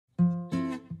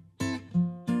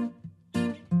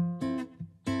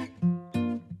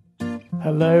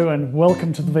Hello and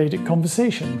welcome to the Vedic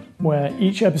Conversation, where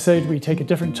each episode we take a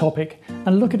different topic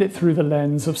and look at it through the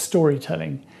lens of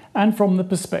storytelling and from the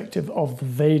perspective of the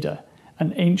Veda,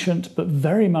 an ancient but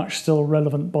very much still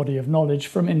relevant body of knowledge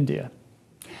from India.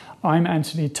 I'm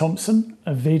Anthony Thompson,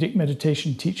 a Vedic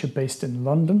meditation teacher based in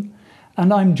London,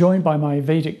 and I'm joined by my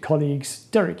Vedic colleagues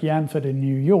Derrick Yanford in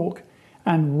New York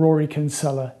and Rory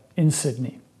Kinsella in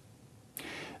Sydney.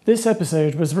 This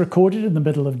episode was recorded in the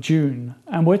middle of June,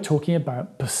 and we're talking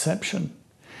about perception.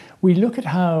 We look at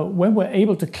how, when we're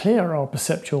able to clear our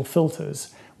perceptual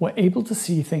filters, we're able to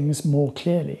see things more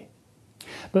clearly.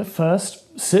 But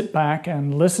first, sit back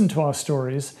and listen to our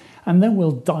stories, and then we'll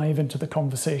dive into the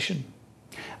conversation.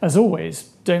 As always,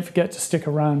 don't forget to stick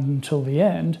around until the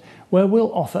end, where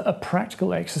we'll offer a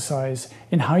practical exercise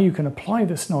in how you can apply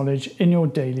this knowledge in your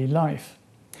daily life.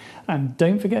 And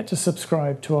don't forget to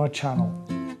subscribe to our channel.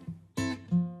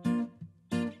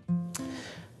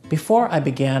 Before I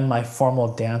began my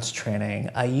formal dance training,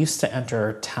 I used to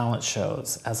enter talent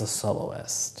shows as a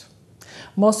soloist,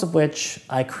 most of which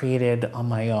I created on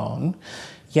my own,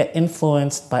 yet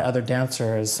influenced by other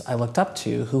dancers I looked up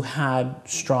to who had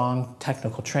strong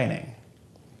technical training.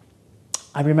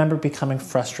 I remember becoming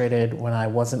frustrated when I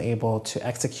wasn't able to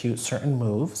execute certain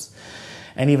moves,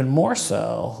 and even more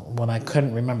so when I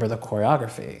couldn't remember the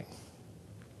choreography.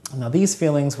 Now, these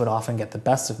feelings would often get the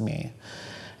best of me,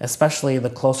 especially the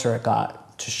closer it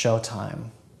got to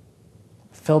showtime.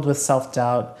 Filled with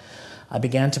self-doubt, I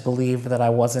began to believe that I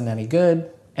wasn't any good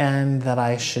and that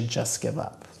I should just give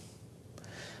up.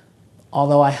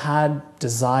 Although I had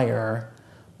desire,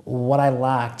 what I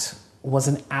lacked was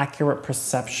an accurate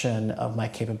perception of my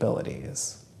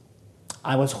capabilities.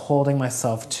 I was holding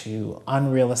myself to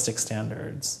unrealistic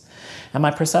standards, and my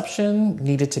perception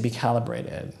needed to be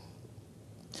calibrated.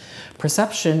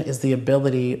 Perception is the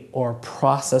ability or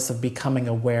process of becoming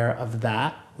aware of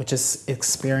that which is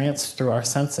experienced through our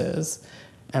senses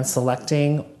and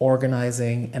selecting,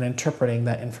 organizing, and interpreting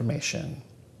that information.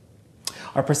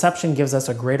 Our perception gives us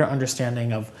a greater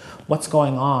understanding of what's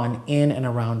going on in and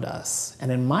around us.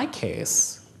 And in my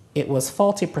case, it was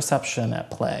faulty perception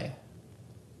at play.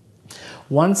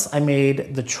 Once I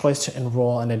made the choice to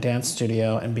enroll in a dance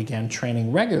studio and began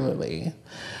training regularly,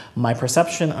 my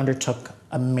perception undertook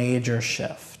a major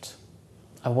shift.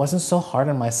 I wasn't so hard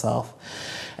on myself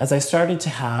as I started to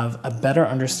have a better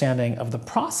understanding of the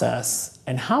process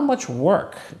and how much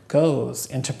work goes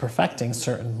into perfecting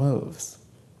certain moves.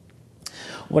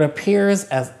 What appears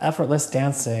as effortless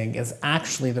dancing is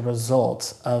actually the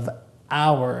result of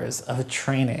hours of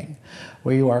training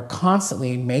where you are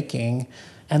constantly making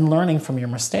and learning from your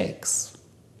mistakes.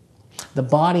 The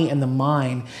body and the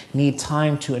mind need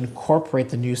time to incorporate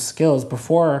the new skills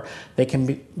before they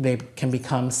can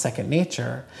become second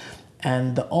nature.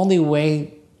 And the only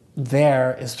way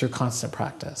there is through constant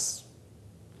practice.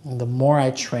 And the more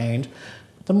I trained,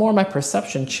 the more my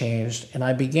perception changed, and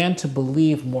I began to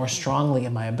believe more strongly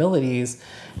in my abilities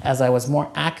as I was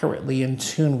more accurately in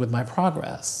tune with my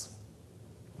progress.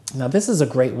 Now, this is a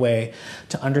great way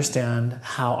to understand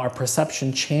how our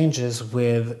perception changes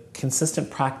with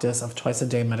consistent practice of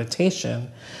twice-a-day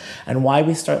meditation and why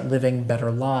we start living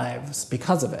better lives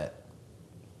because of it.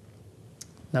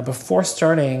 Now, before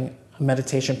starting a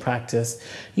meditation practice,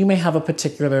 you may have a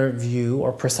particular view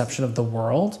or perception of the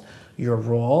world, your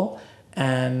role,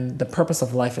 and the purpose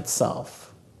of life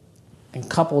itself. And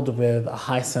coupled with a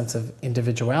high sense of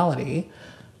individuality,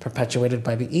 perpetuated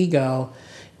by the ego,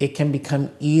 it can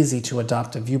become easy to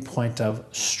adopt a viewpoint of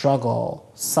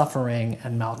struggle, suffering,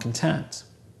 and malcontent.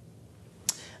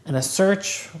 And a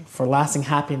search for lasting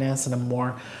happiness and a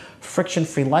more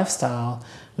friction-free lifestyle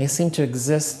may seem to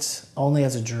exist only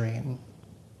as a dream.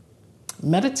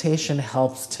 Meditation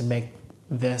helps to make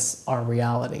this our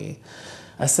reality,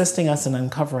 assisting us in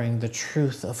uncovering the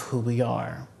truth of who we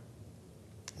are.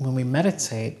 When we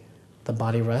meditate, the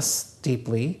body rests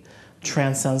deeply,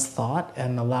 transcends thought,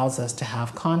 and allows us to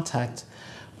have contact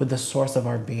with the source of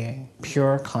our being,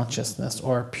 pure consciousness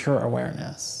or pure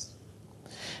awareness.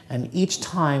 And each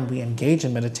time we engage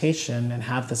in meditation and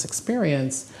have this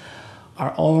experience,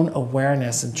 our own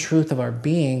awareness and truth of our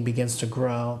being begins to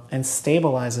grow and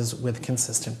stabilizes with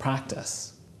consistent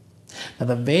practice. Now,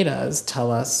 the Vedas tell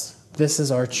us this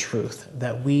is our truth,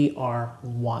 that we are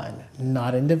one,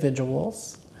 not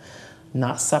individuals,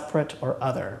 not separate or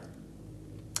other,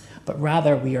 but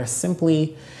rather we are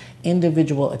simply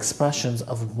individual expressions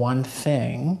of one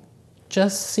thing,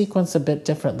 just sequenced a bit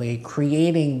differently,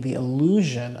 creating the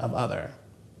illusion of other.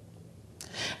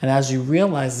 And as you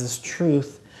realize this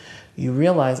truth, you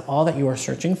realize all that you are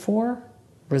searching for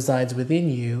resides within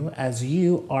you, as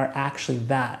you are actually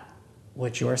that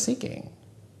which you are seeking.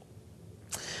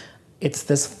 It's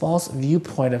this false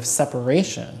viewpoint of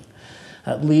separation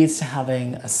that leads to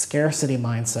having a scarcity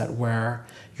mindset where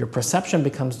your perception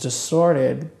becomes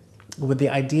distorted with the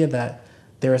idea that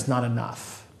there is not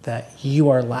enough, that you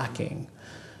are lacking,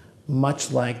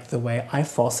 much like the way I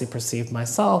falsely perceived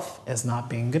myself as not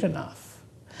being good enough,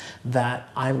 that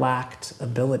I lacked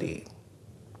ability.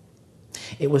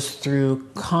 It was through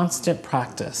constant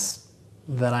practice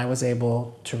that I was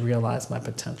able to realize my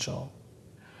potential.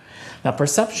 Now,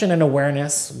 perception and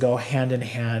awareness go hand in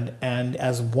hand, and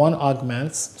as one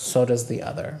augments, so does the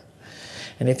other.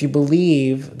 And if you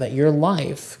believe that your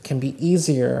life can be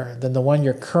easier than the one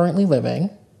you're currently living,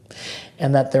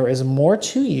 and that there is more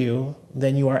to you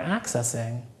than you are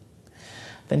accessing,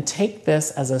 then take this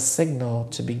as a signal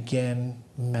to begin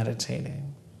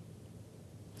meditating.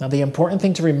 Now, the important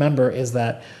thing to remember is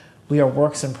that we are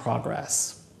works in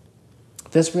progress.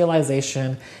 This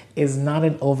realization is not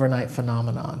an overnight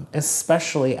phenomenon,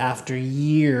 especially after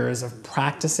years of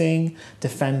practicing,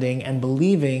 defending, and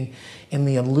believing in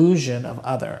the illusion of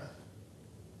other.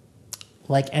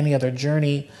 Like any other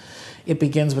journey, it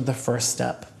begins with the first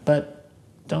step, but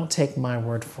don't take my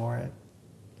word for it.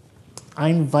 I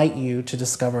invite you to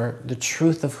discover the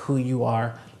truth of who you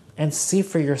are and see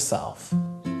for yourself.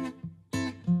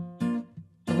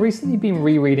 I've recently been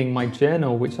rereading my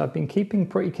journal, which I've been keeping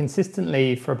pretty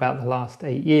consistently for about the last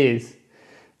 8 years.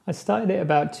 I started it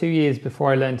about 2 years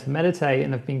before I learned to meditate,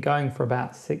 and I've been going for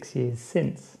about 6 years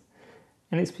since.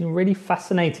 And it's been really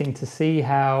fascinating to see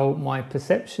how my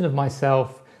perception of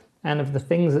myself and of the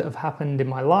things that have happened in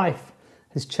my life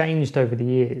has changed over the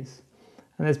years.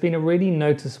 And there's been a really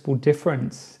noticeable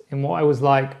difference in what I was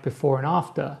like before and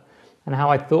after, and how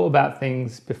I thought about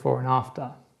things before and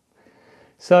after.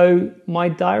 So my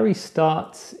diary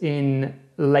starts in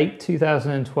late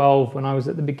 2012 when I was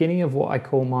at the beginning of what I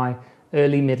call my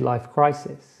early midlife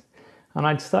crisis. And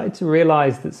I'd started to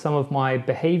realize that some of my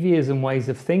behaviors and ways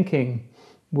of thinking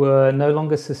were no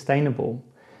longer sustainable,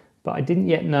 but I didn't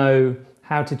yet know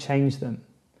how to change them.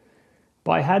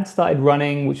 But I had started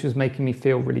running, which was making me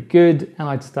feel really good, and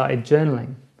I'd started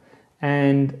journaling.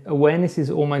 And awareness is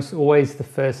almost always the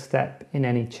first step in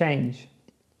any change.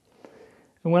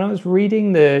 And when I was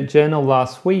reading the journal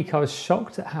last week, I was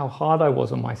shocked at how hard I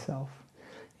was on myself.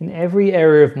 In every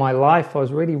area of my life, I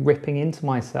was really ripping into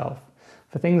myself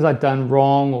for things I'd done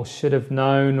wrong or should have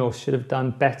known or should have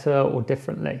done better or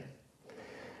differently.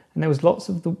 And there was lots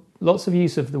of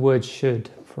use of the word should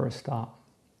for a start.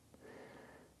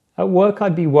 At work,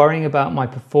 I'd be worrying about my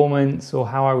performance or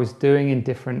how I was doing in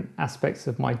different aspects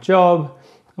of my job.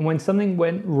 And when something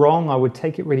went wrong, I would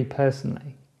take it really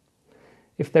personally.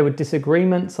 If there were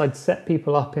disagreements, I'd set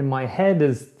people up in my head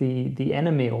as the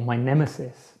enemy or my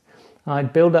nemesis. And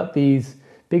I'd build up these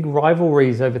big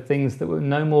rivalries over things that were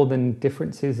no more than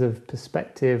differences of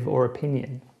perspective or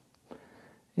opinion.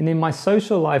 And in my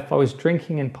social life, I was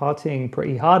drinking and partying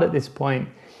pretty hard at this point,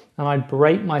 and I'd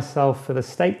berate myself for the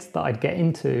states that I'd get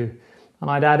into, and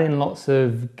I'd add in lots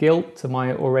of guilt to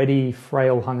my already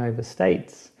frail hungover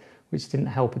states, which didn't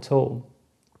help at all.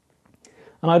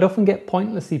 And I'd often get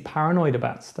pointlessly paranoid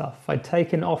about stuff. I'd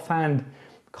take an offhand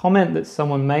comment that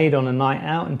someone made on a night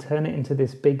out and turn it into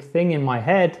this big thing in my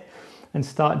head and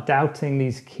start doubting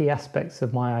these key aspects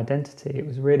of my identity. It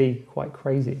was really quite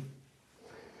crazy.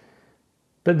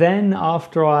 But then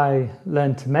after I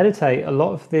learned to meditate, a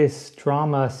lot of this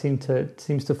drama seems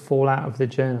to fall out of the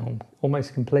journal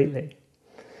almost completely.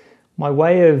 My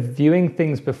way of viewing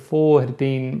things before had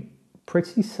been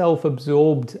pretty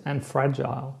self-absorbed and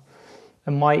fragile.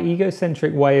 And my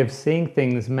egocentric way of seeing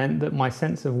things meant that my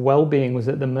sense of well-being was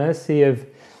at the mercy of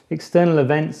external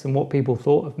events and what people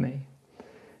thought of me.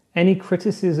 Any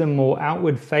criticism or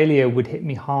outward failure would hit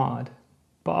me hard.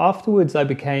 But afterwards, I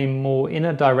became more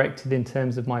inner-directed in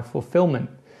terms of my fulfillment.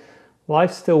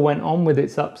 Life still went on with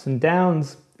its ups and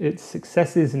downs, its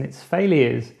successes and its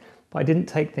failures, but I didn't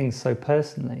take things so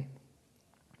personally.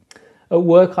 At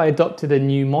work, I adopted a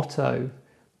new motto.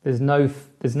 There's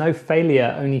no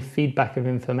failure, only feedback of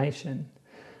information.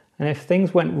 And if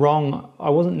things went wrong, I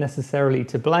wasn't necessarily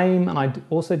to blame, and I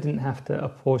also didn't have to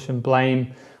apportion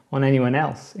blame on anyone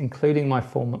else, including my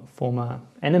former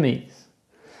enemies.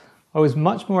 I was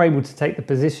much more able to take the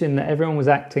position that everyone was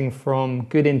acting from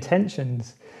good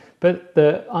intentions, but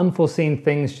that unforeseen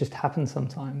things just happen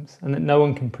sometimes, and that no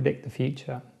one can predict the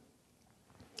future.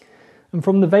 And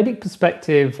from the Vedic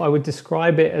perspective, I would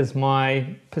describe it as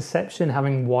my perception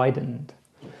having widened.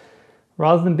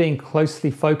 Rather than being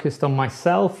closely focused on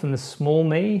myself and the small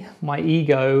me, my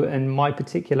ego and my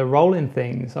particular role in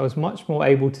things, I was much more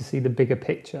able to see the bigger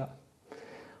picture.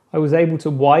 I was able to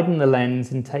widen the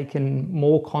lens and take in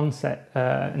more context,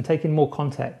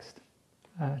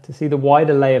 to see the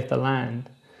wider lay of the land.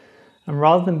 And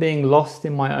rather than being lost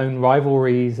in my own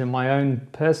rivalries and my own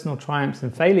personal triumphs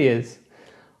and failures,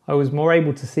 I was more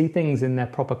able to see things in their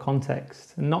proper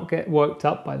context and not get worked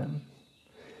up by them.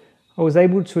 I was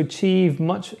able to achieve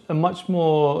a much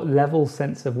more level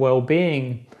sense of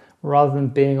well-being rather than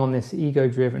being on this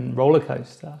ego-driven roller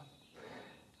coaster.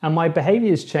 And my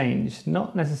behaviours changed,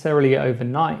 not necessarily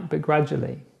overnight, but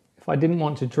gradually. If I didn't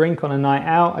want to drink on a night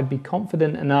out, I'd be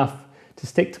confident enough to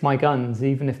stick to my guns,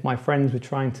 even if my friends were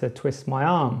trying to twist my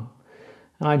arm.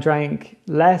 And I drank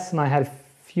less and I had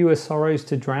fewer sorrows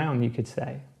to drown, you could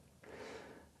say.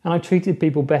 And I treated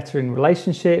people better in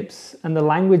relationships, and the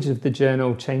language of the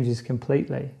journal changes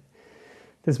completely.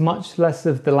 There's much less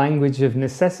of the language of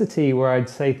necessity where I'd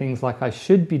say things like I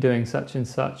should be doing such and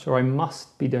such, or I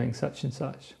must be doing such and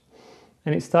such.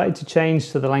 And it started to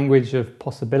change to the language of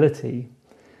possibility.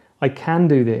 I can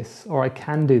do this, or I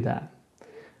can do that.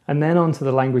 And then on to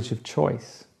the language of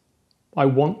choice. I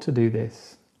want to do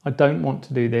this. I don't want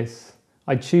to do this.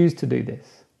 I choose to do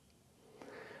this.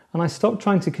 And I stopped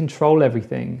trying to control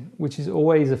everything, which is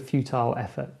always a futile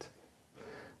effort.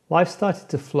 Life started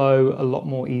to flow a lot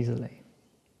more easily.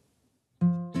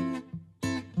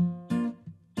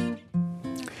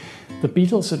 The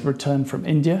Beatles had returned from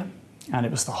India, and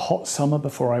it was the hot summer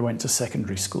before I went to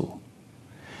secondary school.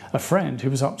 A friend who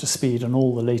was up to speed on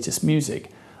all the latest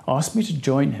music asked me to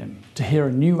join him to hear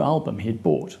a new album he had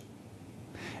bought.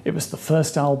 It was the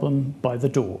first album by The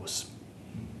Doors.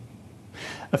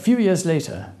 A few years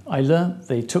later, I learnt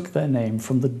they took their name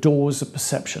from The Doors of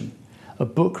Perception, a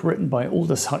book written by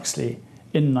Aldous Huxley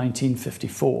in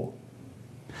 1954.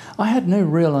 I had no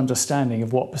real understanding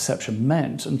of what perception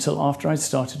meant until after I'd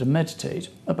started to meditate,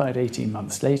 about 18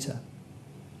 months later.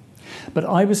 But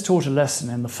I was taught a lesson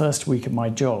in the first week of my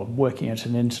job working at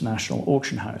an international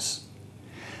auction house.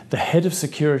 The head of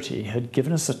security had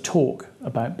given us a talk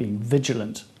about being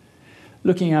vigilant,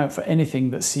 looking out for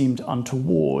anything that seemed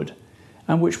untoward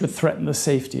and which would threaten the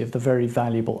safety of the very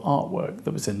valuable artwork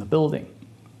that was in the building.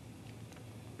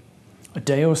 A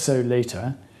day or so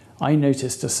later, I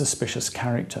noticed a suspicious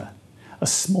character, a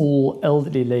small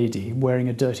elderly lady wearing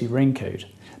a dirty raincoat,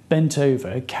 bent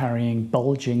over carrying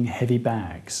bulging heavy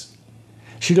bags.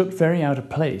 She looked very out of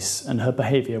place and her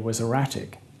behaviour was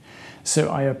erratic. So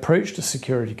I approached a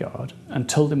security guard and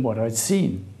told him what I'd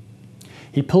seen.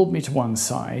 He pulled me to one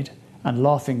side and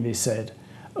laughingly said,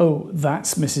 "Oh,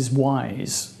 that's Mrs.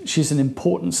 Wise. She's an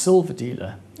important silver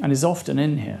dealer and is often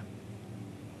in here."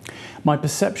 My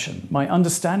perception, my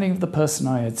understanding of the person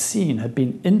I had seen had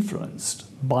been influenced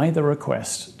by the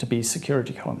request to be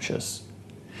security conscious.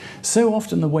 So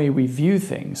often the way we view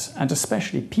things, and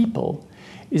especially people,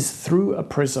 is through a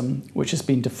prism which has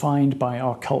been defined by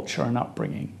our culture and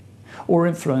upbringing, or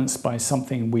influenced by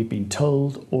something we've been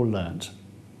told or learnt.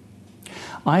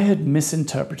 I had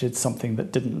misinterpreted something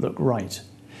that didn't look right,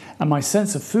 and my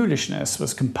sense of foolishness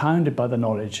was compounded by the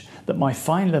knowledge that my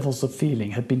fine levels of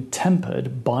feeling had been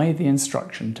tempered by the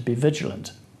instruction to be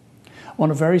vigilant.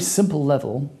 On a very simple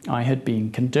level, I had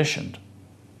been conditioned.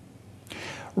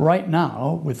 Right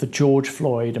now, with the George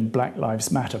Floyd and Black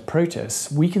Lives Matter protests,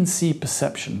 we can see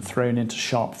perception thrown into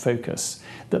sharp focus,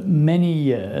 that many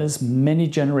years, many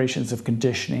generations of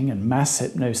conditioning and mass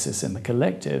hypnosis in the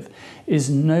collective is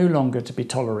no longer to be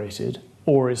tolerated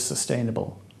or is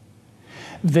sustainable.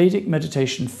 Vedic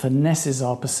meditation finesses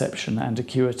our perception and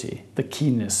acuity, the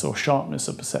keenness or sharpness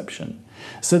of perception,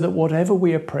 so that whatever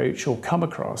we approach or come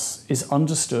across is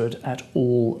understood at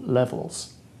all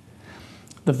levels.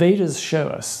 The Vedas show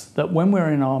us that when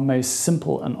we're in our most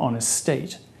simple and honest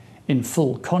state, in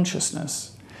full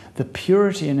consciousness, the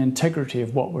purity and integrity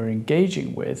of what we're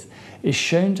engaging with is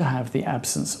shown to have the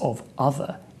absence of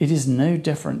other. It is no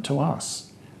different to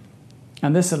us.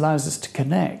 And this allows us to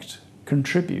connect,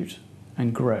 contribute,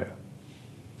 and grow.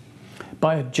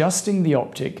 By adjusting the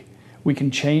optic, we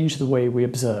can change the way we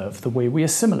observe, the way we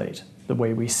assimilate, the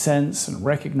way we sense and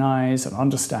recognize and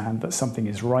understand that something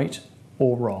is right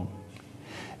or wrong.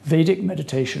 Vedic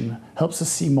meditation helps us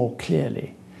see more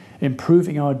clearly,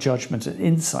 improving our judgment and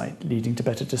insight, leading to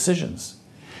better decisions.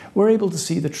 We're able to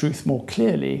see the truth more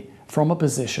clearly from a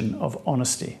position of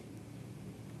honesty.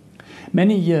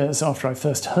 Many years after I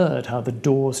first heard how the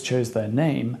Doors chose their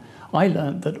name, I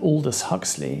learnt that Aldous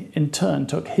Huxley in turn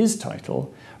took his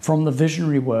title from the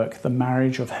visionary work The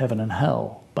Marriage of Heaven and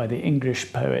Hell by the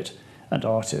English poet and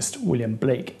artist William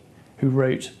Blake, who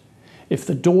wrote, "If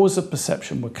the doors of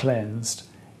perception were cleansed,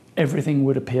 everything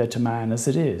would appear to man as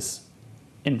it is,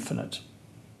 infinite."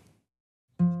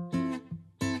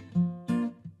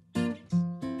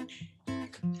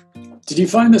 Did you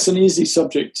find this an easy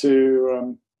subject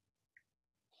to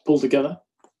pull together?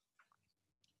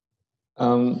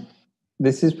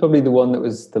 This is probably the one that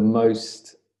was the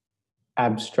most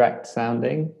abstract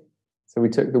sounding. So we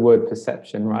took the word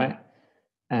perception, right?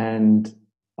 And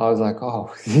I was like,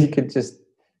 oh, you could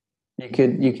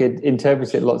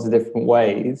interpret it lots of different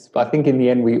ways. But I think in the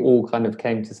end, we all kind of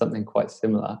came to something quite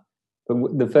similar.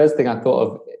 But the first thing I thought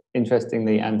of,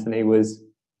 interestingly, Anthony, was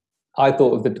I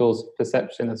thought of the doors of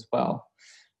perception as well.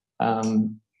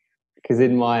 Because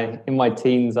in my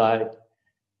teens, I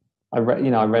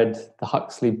read the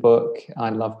Huxley book. I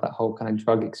loved that whole kind of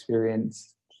drug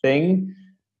experience thing.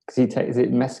 Because is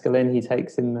it mescaline he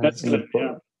takes in the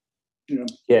book?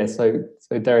 Yeah. So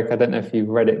Derrick, I don't know if you've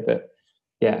read it, but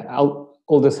yeah,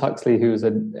 Aldous Huxley, who was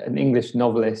an English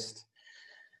novelist,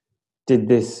 did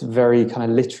this very kind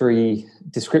of literary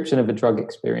description of a drug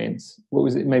experience. What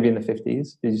was it? Maybe in the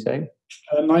 50s, did you say?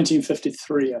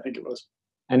 1953, I think it was.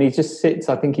 And he just sits,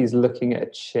 I think he's looking at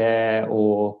a chair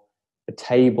or a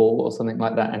table or something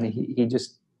like that. And he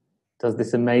just does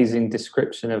this amazing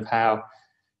description of how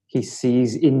he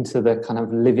sees into the kind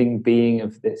of living being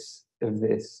of this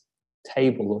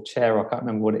table or chair, or I can't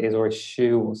remember what it is, or a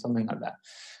shoe or something like that.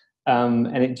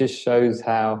 And it just shows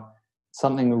how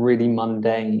something really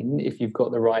mundane, if you've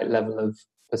got the right level of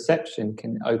perception,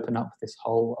 can open up this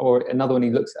whole. Or another one,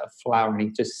 he looks at a flower and he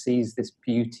just sees this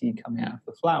beauty coming out of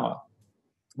the flower.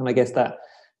 And I guess that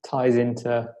ties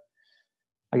into,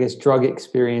 I guess, drug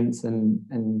experience and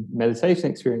meditation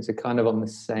experience are kind of on the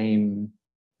same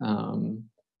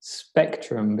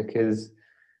spectrum, because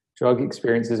drug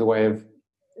experience is a way of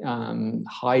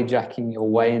hijacking your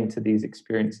way into these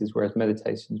experiences, whereas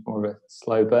meditation is more of a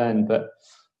slow burn. But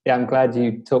yeah, I'm glad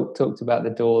you talked about the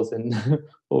doors and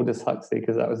Aldous Huxley,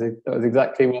 because that was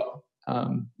exactly what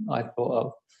I thought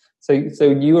of. So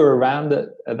you were around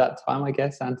at that time, I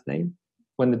guess, Anthony,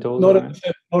 when the doors not were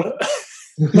around?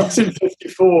 Not in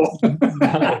 54.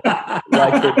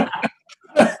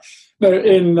 No,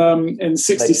 in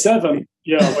 67.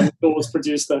 Yeah, when the Doors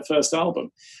produced their first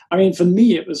album. I mean, for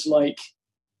me, it was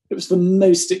the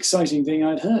most exciting thing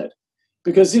I'd heard,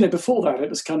 because before that it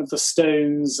was kind of the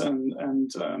Stones and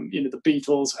the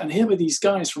Beatles, and here were these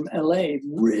guys from LA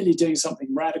really doing something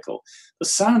radical. The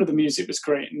sound of the music was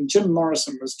great, and Jim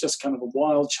Morrison was just kind of a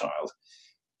wild child,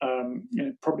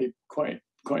 probably quite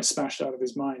smashed out of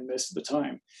his mind most of the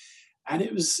time, and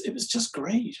it was just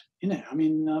great. I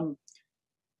mean,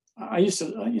 I used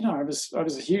to, I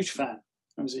was a huge fan.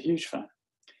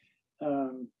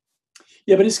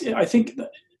 But I think that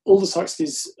Aldous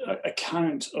Huxley's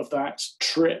account of that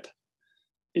trip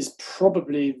is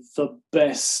probably the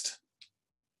best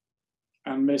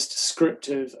and most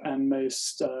descriptive and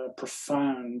most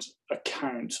profound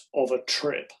account of a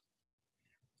trip.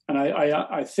 And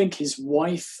I think his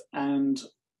wife and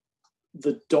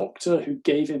the doctor who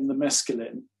gave him the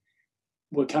mescaline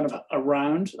were kind of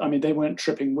around. I mean, they weren't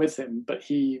tripping with him, but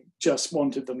he just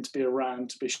wanted them to be around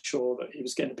to be sure that he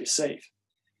was going to be safe.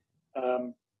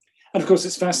 And of course,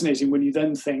 it's fascinating when you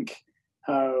then think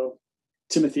how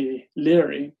Timothy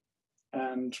Leary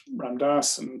and Ram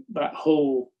Dass and that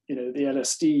whole, the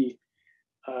LSD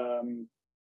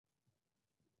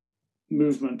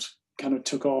movement kind of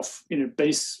took off,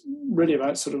 based really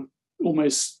about sort of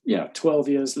almost 12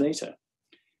 years later.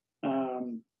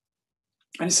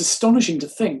 And it's astonishing to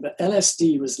think that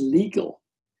LSD was legal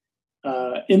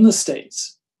in the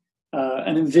States,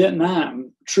 and in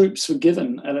Vietnam, troops were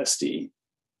given LSD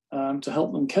to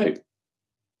help them cope.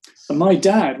 And my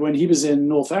dad, when he was in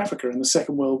North Africa in the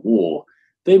Second World War,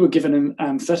 they were given him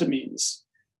amphetamines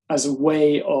as a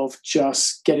way of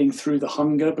just getting through the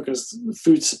hunger, because the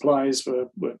food supplies were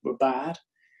bad,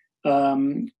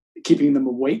 keeping them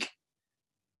awake.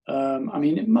 I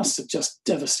mean, it must have just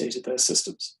devastated their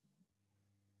systems.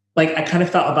 Like, I kind of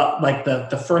thought about like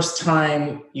the first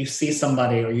time you see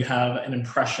somebody or you have an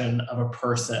impression of a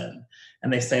person,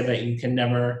 and they say that you can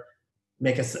never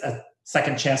make a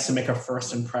second chance to make a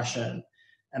first impression,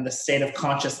 and the state of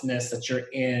consciousness that you're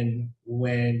in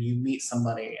when you meet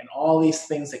somebody, and all these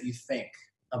things that you think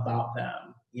about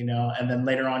them, and then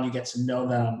later on you get to know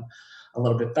them a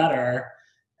little bit better,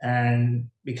 and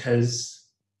because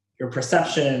your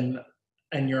perception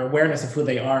and your awareness of who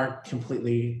they are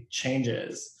completely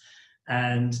changes.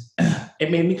 And it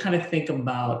made me kind of think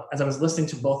about, as I was listening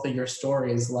to both of your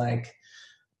stories, like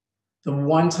the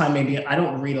one time, maybe I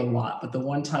don't read a lot, but the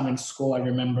one time in school I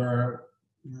remember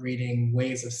reading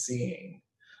Ways of Seeing,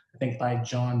 I think by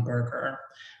John Berger.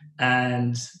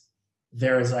 And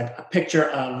there is like a picture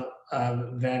of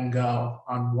Van Gogh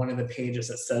on one of the pages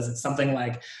that says it's something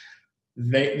like,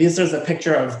 this is a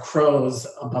picture of crows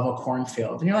above a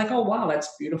cornfield. And you're like, oh, wow,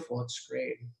 that's beautiful. It's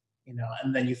great.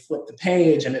 And then you flip the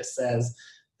page and it says,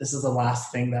 this is the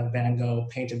last thing that Van Gogh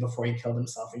painted before he killed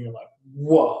himself. And you're like,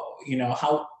 whoa,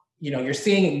 how, you're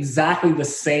seeing exactly the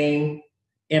same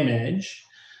image,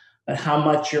 but how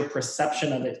much your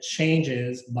perception of it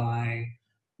changes by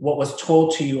what was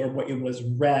told to you or what it was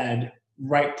read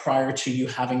right prior to you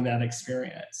having that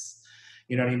experience.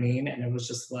 You know what I mean? And it was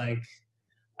just like,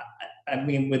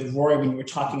 with Rory, when you were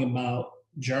talking about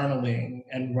journaling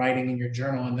and writing in your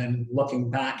journal and then looking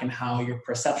back and how your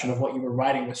perception of what you were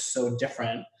writing was so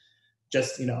different,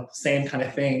 just, same kind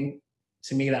of thing.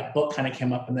 To me, that book kind of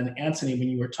came up. And then Anthony, when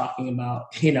you were talking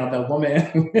about, the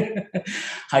woman,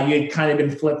 how you had kind of been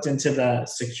flipped into the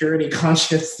security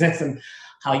consciousness and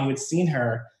how you had seen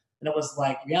her. And it was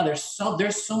like, yeah, there's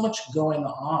so much going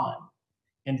on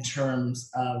in terms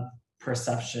of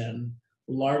perception,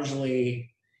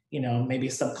 largely, maybe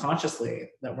subconsciously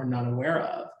that we're not aware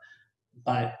of.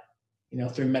 But,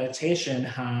 through meditation,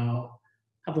 have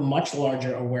a much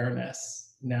larger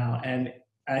awareness now. And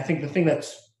I think the thing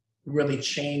that's really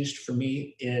changed for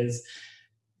me is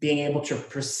being able to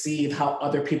perceive how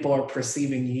other people are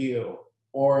perceiving you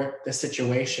or the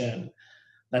situation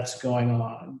that's going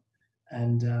on.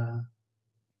 And,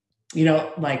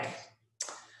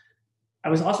 I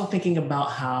was also thinking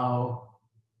about how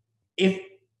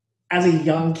as a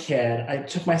young kid, I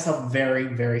took myself very,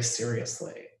 very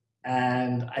seriously.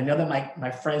 And I know that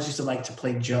my friends used to like to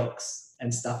play jokes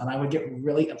and stuff, and I would get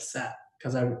really upset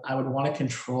because I would want to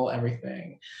control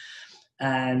everything.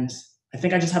 And I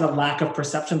think I just had a lack of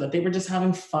perception that they were just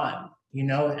having fun.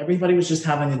 Everybody was just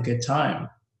having a good time.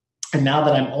 And now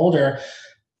that I'm older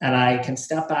and I can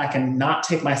step back and not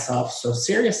take myself so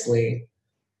seriously,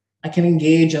 I can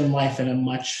engage in life in a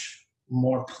much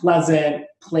more pleasant,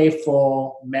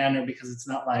 playful manner, because it's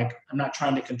not like I'm not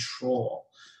trying to control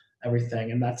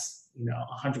everything. And that's,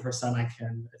 100% I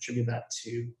can attribute that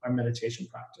to our meditation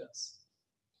practice.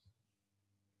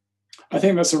 I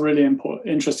think that's a really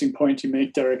interesting point you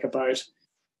make, Derrick, about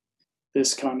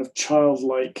this kind of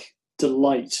childlike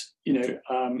delight.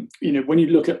 When you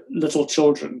look at little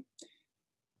children,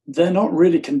 they're not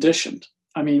really conditioned.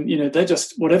 I mean, they're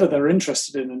just, whatever they're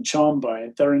interested in and charmed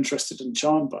by, they're interested and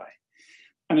charmed by.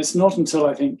 And it's not until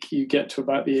I think you get to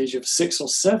about the age of 6 or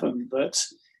 7 that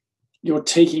you're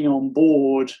taking on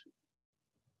board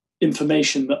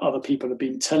information that other people have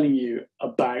been telling you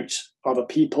about other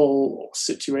people or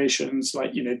situations,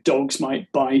 like, dogs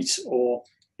might bite or,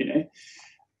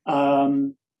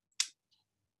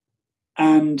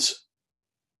 and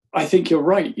I think you're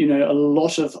right. A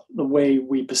lot of the way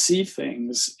we perceive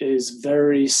things is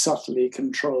very subtly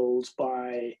controlled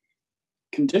by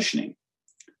conditioning,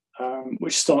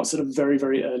 which starts at a very,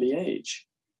 very early age.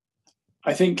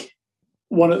 I think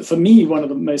for me, one of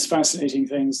the most fascinating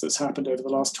things that's happened over the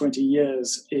last 20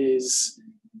 years is,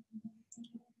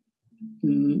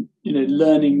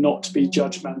 learning not to be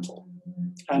judgmental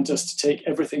and just to take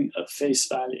everything at face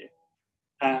value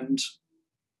and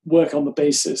work on the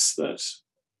basis that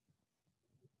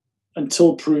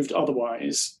until proved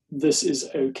otherwise, this is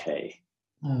okay.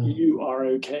 You are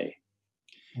okay.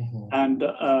 And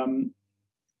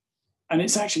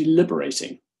it's actually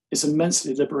liberating. It's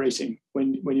immensely liberating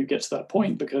when you get to that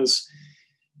point, because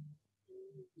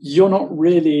you're not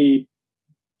really,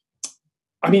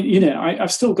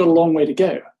 I've still got a long way to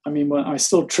go. I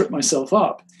still trip myself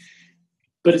up,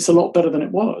 but it's a lot better than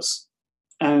it was.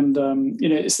 And,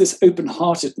 it's this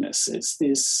open-heartedness. It's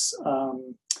this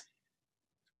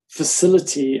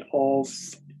facility of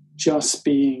just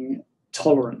being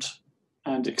tolerant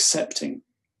and accepting.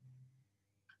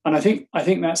 And I think I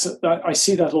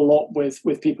see that a lot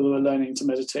with people who are learning to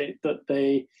meditate, that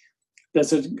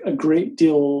there's a great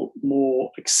deal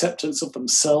more acceptance of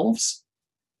themselves,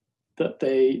 that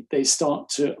they start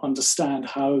to understand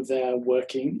how they're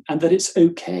working and that it's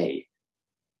okay.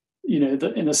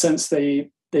 That in a sense they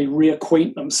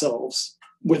reacquaint themselves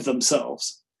with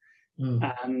themselves.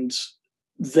 And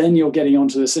then you're getting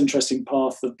onto this interesting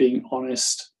path of being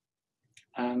honest.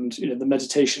 And the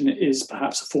meditation is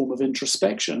perhaps a form of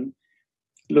introspection,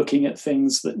 looking at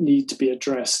things that need to be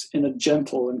addressed in a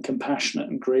gentle and compassionate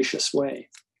and gracious way.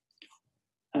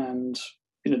 And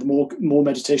the more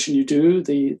meditation you do,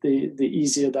 the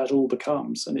easier that all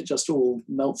becomes, and it just all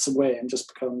melts away and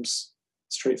just becomes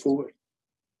straightforward.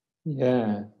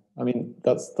 Yeah,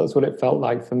 that's what it felt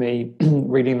like for me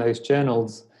reading those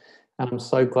journals. And I'm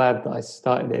so glad that I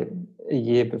started it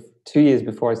 2 years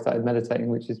before I started meditating,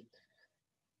 which is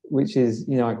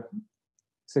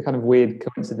it's a kind of weird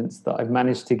coincidence that I've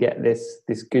managed to get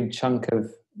this good chunk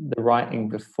of the writing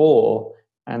before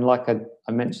And like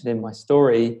I mentioned in my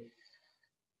story,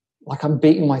 like I'm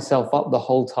beating myself up the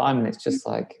whole time. And it's just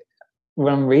like,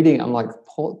 when I'm reading it, I'm like,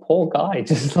 poor guy,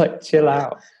 just like chill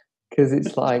out. Because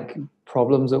it's like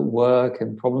problems at work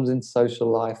and problems in social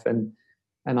life. And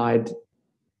I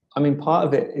mean, part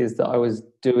of it is that I was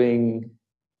doing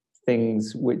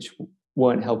things which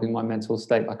weren't helping my mental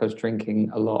state. Like I was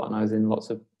drinking a lot and I was in lots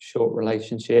of short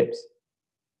relationships.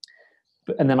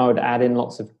 And then I would add in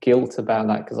lots of guilt about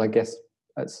that, because I guess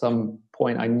at some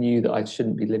point I knew that I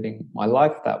shouldn't be living my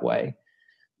life that way.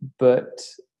 But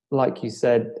like you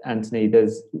said, Anthony,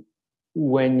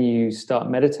 when you start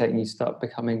meditating, you start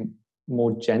becoming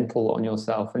more gentle on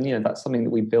yourself. And, that's something that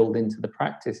we build into the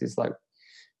practice. Is like,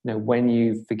 when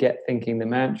you forget thinking the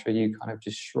mantra, you kind of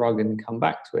just shrug and come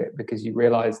back to it, because you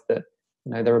realize that,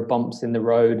 there are bumps in the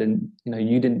road and,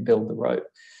 you didn't build the road.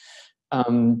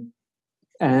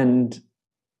 And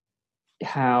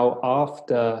how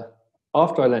after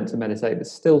I learned to meditate, but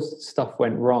still stuff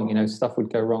went wrong, stuff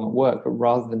would go wrong at work, but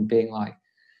rather than being like,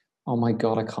 oh my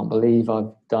God, I can't believe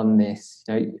I've done this,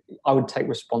 I would take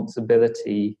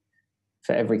responsibility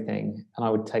for everything, and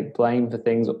I would take blame for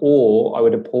things, or I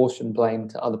would apportion blame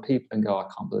to other people and go, I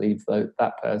can't believe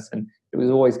that person. It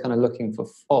was always kind of looking for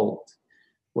fault.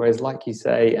 Whereas, like you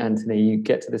say, Anthony, you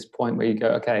get to this point where you go,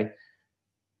 okay,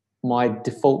 my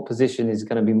default position is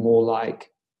going to be more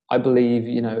like, I believe,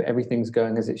 everything's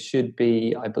going as it should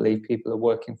be. I believe people are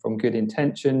working from good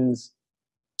intentions.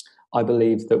 I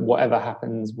believe that whatever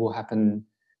happens will happen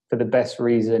for the best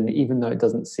reason, even though it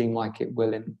doesn't seem like it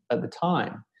will at the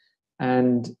time.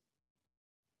 And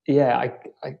yeah,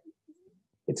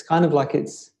 it's kind of like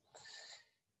it's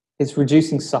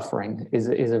reducing suffering is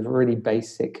a really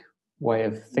basic way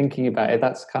of thinking about it.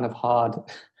 That's kind of hard,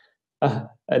 a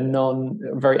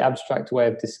very abstract way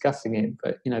of discussing it.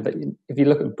 But if you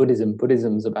look at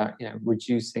Buddhism's about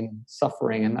reducing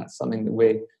suffering, and that's something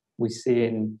that we see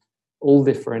in all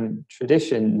different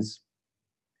traditions.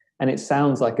 And it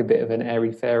sounds like a bit of an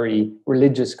airy-fairy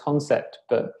religious concept,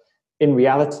 but in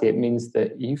reality, it means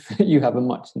that you have a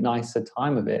much nicer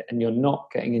time of it, and you're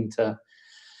not getting into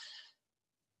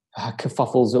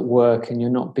kerfuffles at work, and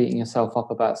you're not beating yourself up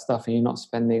about stuff, and you're not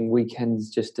spending weekends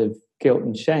just of guilt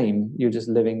and shame. You're just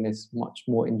living this much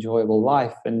more enjoyable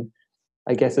life. And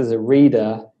I guess as a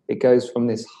reader, it goes from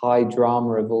this high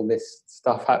drama of all this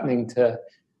stuff happening to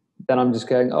then I'm just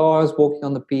going, oh, I was walking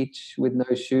on the beach with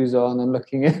no shoes on and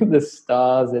looking at the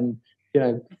stars, and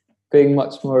being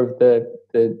much more of the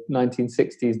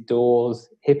 1960s Doors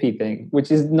hippie thing,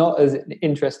 which is not as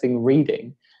interesting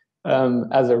reading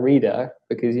as a reader,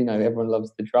 because everyone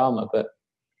loves the drama. But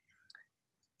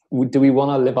do we want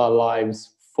to live our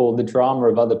lives for the drama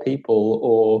of other people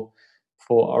or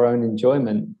for our own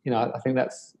enjoyment? I think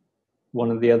that's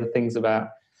one of the other things about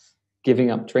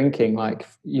giving up drinking. Like,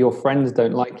 your friends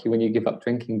don't like you when you give up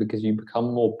drinking because you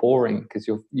become more boring, because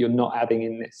you're not adding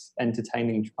in this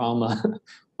entertaining drama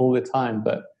all the time.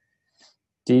 But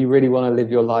do you really want to live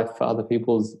your life for other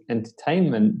people's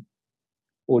entertainment,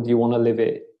 or do you want to live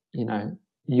it,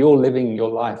 you're living your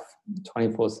life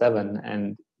 24/7,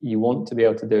 and you want to be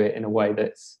able to do it in a way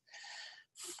that's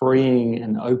freeing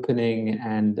and opening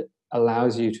and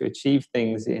allows you to achieve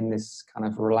things in this kind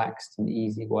of relaxed and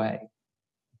easy way.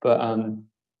 But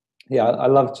I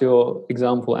loved your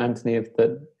example, Anthony, of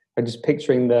that. I'm just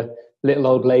picturing the little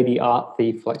old lady art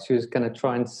thief, like she was going to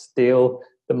try and steal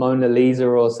the Mona Lisa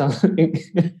or something.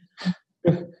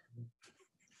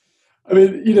 I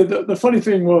mean, the funny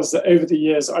thing was that over the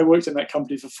years, I worked in that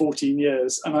company for 14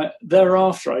 years, and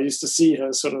thereafter I used to see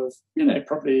her sort of,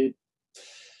 probably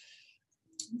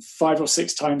 5 or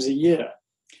 6 times a year.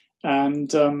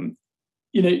 And,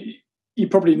 you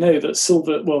probably know that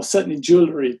certainly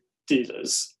jewellery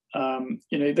dealers,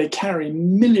 they carry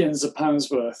millions of pounds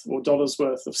worth or dollars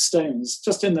worth of stones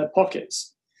just in their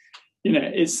pockets.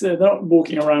 They're not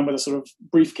walking around with a sort of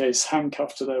briefcase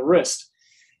handcuffed to their wrist.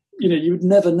 You would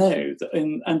never know that.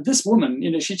 And this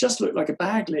woman, she just looked like a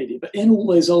bag lady, but in all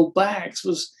those old bags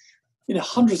was,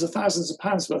 hundreds of thousands of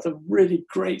pounds worth of really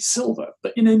great silver.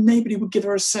 But, nobody would give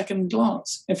her a second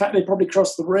glance. In fact, they probably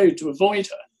crossed the road to avoid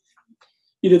her.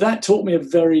 That taught me a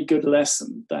very good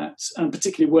lesson, and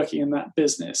particularly working in that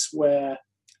business where,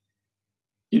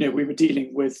 we were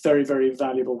dealing with very, very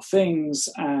valuable things.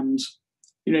 And,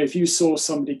 if you saw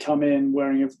somebody come in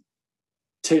wearing a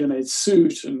tailor-made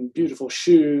suit and beautiful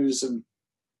shoes and,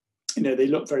 they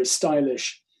look very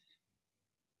stylish,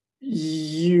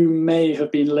 you may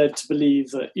have been led to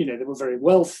believe that, they were very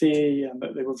wealthy and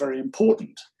that they were very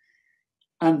important.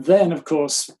 And then, of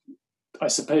course, I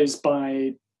suppose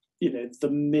by the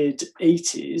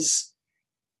mid-80s,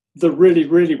 the really,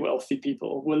 really wealthy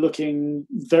people were looking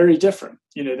very different.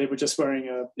 They were just wearing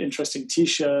an interesting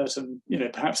T-shirt, and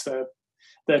perhaps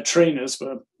their trainers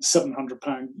were £700,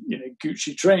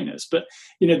 Gucci trainers, but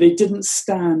they didn't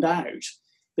stand out.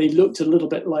 They looked a little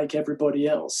bit like everybody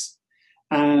else.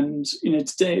 And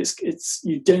today it's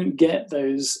you don't get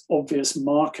those obvious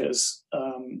markers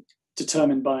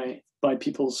determined by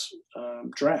people's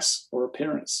dress or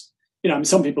appearance.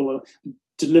 Some people are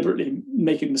deliberately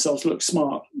making themselves look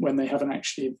smart when they haven't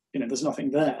actually, there's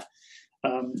nothing there.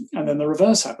 And then the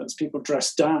reverse happens. People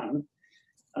dress down,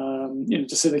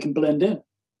 just so they can blend in.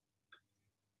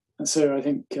 And so I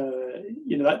think,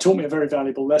 that taught me a very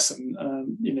valuable lesson,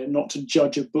 not to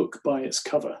judge a book by its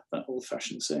cover, that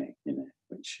old-fashioned saying,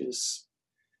 which is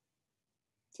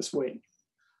just wait.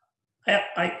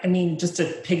 I mean, just to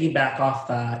piggyback off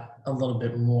that a little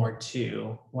bit more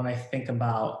too, when I think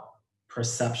about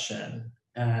perception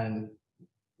and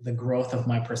the growth of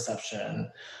my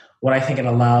perception, what I think it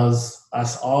allows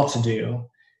us all to do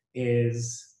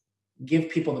is give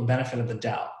people the benefit of the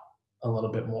doubt a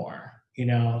little bit more.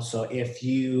 So if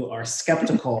you are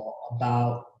skeptical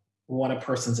about what a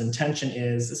person's intention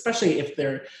is, especially if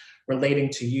they're relating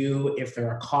to you, if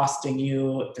they're accosting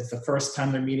you, if it's the first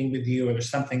time they're meeting with you or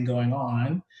there's something going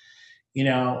on,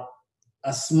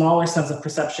 a smaller sense of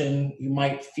perception, you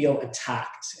might feel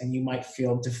attacked and you might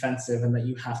feel defensive and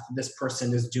that this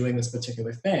person is doing this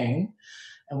particular thing.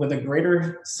 And with a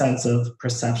greater sense of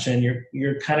perception,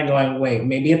 you're kind of going, wait,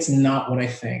 maybe it's not what I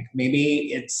think.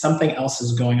 Maybe it's something else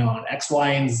is going on. X,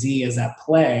 Y, and Z is at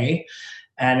play.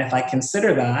 And if I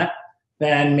consider that,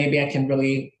 then maybe I can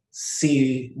really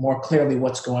see more clearly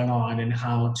what's going on and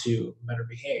how to better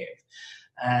behave.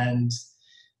 And,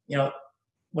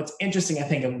 what's interesting, I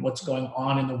think, of what's going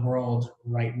on in the world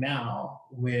right now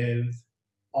with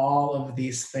all of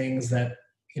these things that,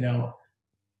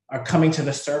 are coming to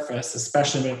the surface,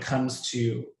 especially when it comes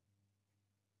to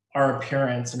our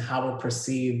appearance and how we're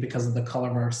perceived because of the color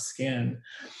of our skin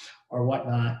or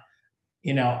whatnot.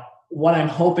 What I'm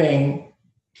hoping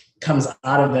comes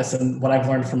out of this, and what I've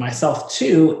learned for myself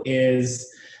too, is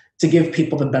to give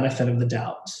people the benefit of the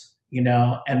doubt,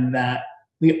 and that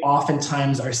we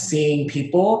oftentimes are seeing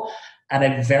people at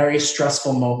a very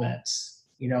stressful moment,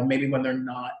 maybe when they're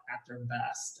not at their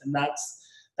best. And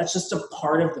that's just a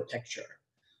part of the picture.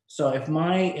 So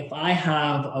if I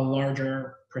have a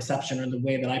larger perception or the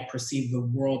way that I perceive the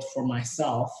world for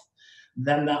myself,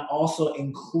 then that also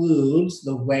includes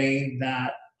the way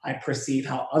that I perceive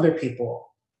how other people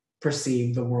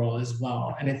perceive the world as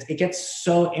well. And it gets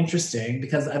so interesting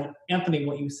because, Anthony,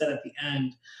 what you said at the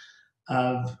end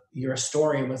of your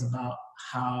story was about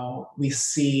how we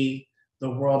see the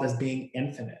world as being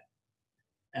infinite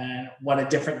and what a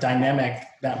different dynamic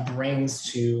that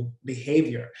brings to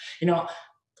behavior.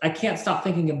 I can't stop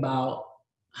thinking about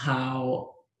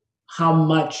how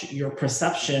much your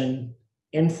perception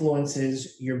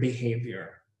influences your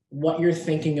behavior, what you're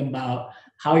thinking about,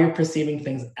 how you're perceiving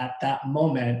things at that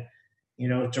moment,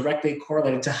 directly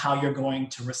correlated to how you're going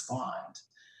to respond.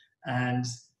 And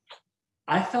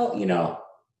I felt,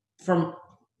 from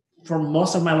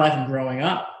most of my life growing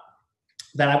up,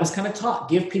 that I was kind of taught,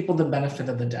 give people the benefit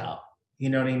of the doubt. You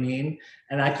know what I mean?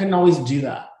 And I couldn't always do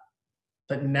that.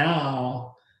 But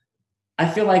now I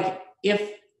feel like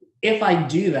if I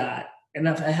do that, and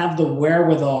if I have the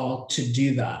wherewithal to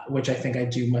do that, which I think I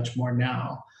do much more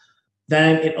now,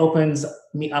 then it opens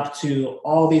me up to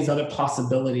all these other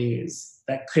possibilities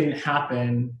that couldn't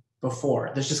happen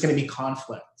before. There's just going to be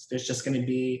conflict. There's just going to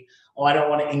be, I don't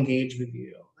want to engage with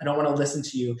you. I don't want to listen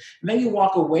to you. And then you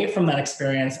walk away from that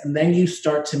experience, and then you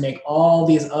start to make all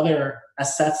these other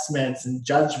assessments and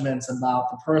judgments about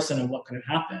the person and what could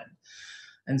have happened.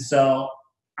 And so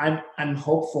I'm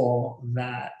hopeful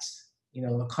that,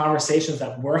 the conversations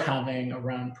that we're having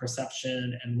around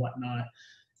perception and whatnot,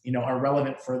 are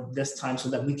relevant for this time so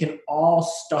that we can all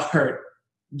start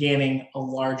gaining a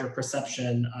larger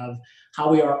perception of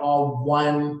how we are all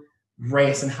one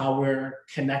race and how we're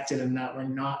connected and that we're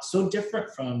not so different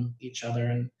from each other.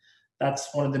 And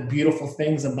that's one of the beautiful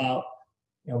things about,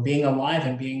 being alive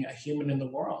and being a human in the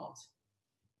world.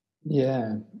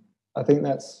 Yeah, I think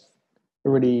that's a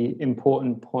really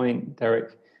important point,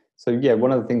 Derrick. So yeah,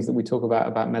 one of the things that we talk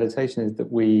about meditation is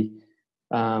that we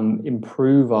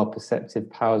improve our perceptive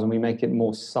powers and we make it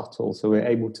more subtle, so we're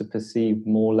able to perceive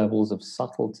more levels of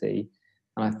subtlety.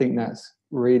 And I think that's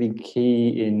really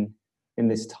key in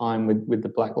this time with the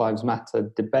Black Lives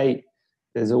Matter debate.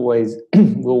 There's always,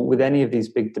 well, with any of these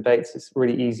big debates, it's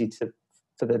really easy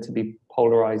for there to be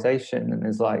polarization, and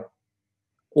there's like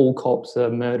all cops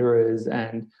are murderers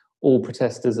and all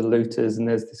protesters are looters, and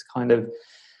there's this kind of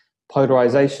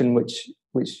polarization, which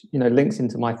links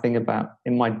into my thing about,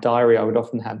 in my diary I would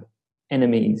often have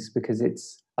enemies, because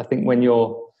I think when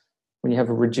you have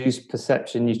a reduced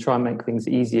perception, you try and make things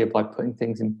easier by putting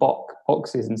things in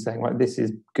boxes and saying, right, this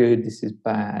is good, this is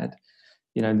bad,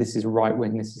 this is right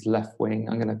wing, this is left wing.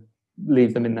 I'm going to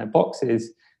leave them in their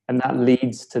boxes, and that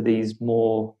leads to these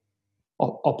more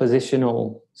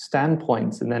oppositional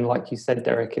standpoints. And then, like you said,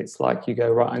 Derrick, it's like you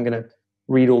go, right, I'm going to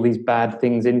read all these bad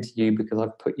things into you because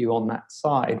I've put you on that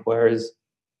side, whereas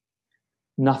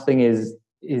nothing is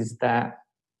that.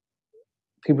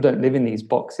 People don't live in these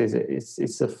boxes.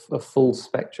 It's a full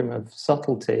spectrum of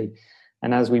subtlety,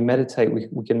 and as we meditate,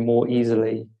 we can more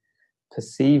easily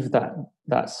perceive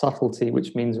that subtlety,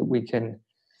 which means that we can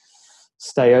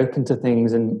stay open to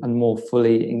things and more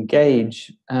fully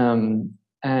engage,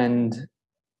 and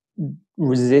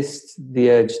resist the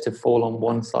urge to fall on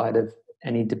one side of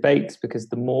any debates, because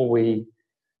the more we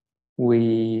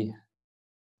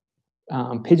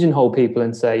pigeonhole people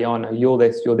and say, oh no, you're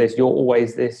this, you're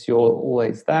always this, you're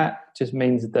always that, just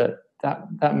means that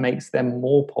makes them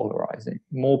more polarized,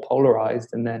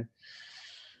 and then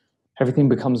everything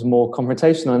becomes more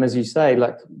confrontational. And as you say,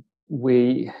 like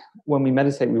when we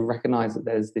meditate, we recognize that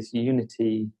there's this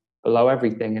unity below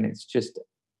everything, and it's just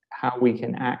how we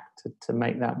can act to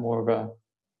make that more of a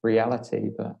reality.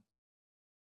 But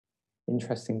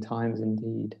interesting times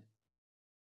indeed.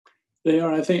 They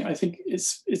are. I think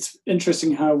it's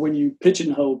interesting how when you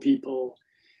pigeonhole people,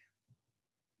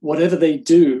 whatever they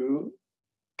do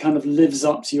kind of lives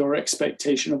up to your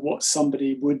expectation of what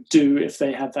somebody would do if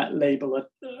they had that label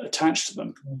attached to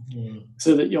them. Mm-hmm.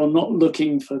 So that you're not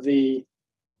looking for the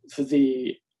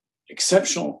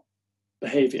exceptional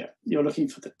behavior. You're looking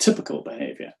for the typical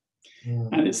behavior.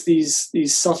 Mm-hmm. And it's these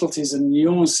subtleties and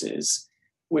nuances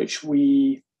which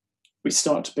we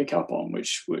start to pick up on,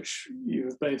 which you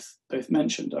have both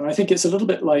mentioned. And I think it's a little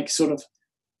bit like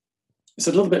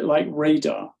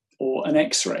radar or an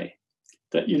X-ray,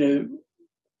 that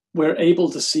we're able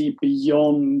to see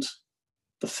beyond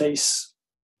the face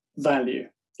value,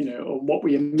 or what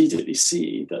we immediately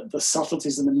see, that the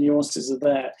subtleties and the nuances are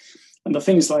there. And the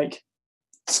things like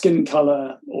skin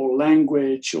color or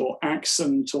language or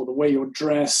accent or the way you're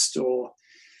dressed or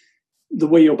the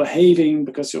way you're behaving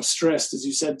because you're stressed, as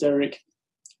you said, Derrick,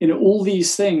 all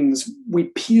these things, we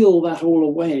peel that all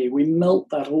away, we melt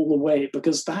that all away,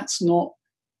 because that's not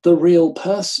the real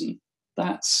person.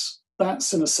 That's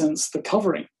in a sense the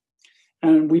covering.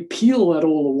 And we peel that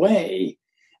all away,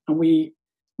 and we,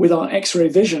 with our X-ray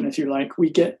vision, if you like, we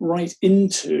get right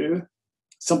into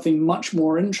something much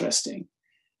more interesting.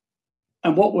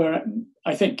 And what we're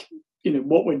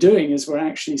doing is we're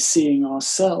actually seeing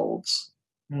ourselves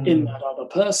in that other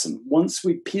person. Once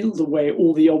we peeled away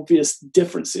all the obvious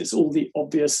differences, all the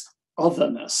obvious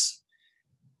otherness.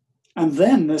 And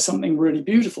then there's something really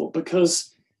beautiful,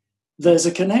 because there's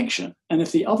a connection. And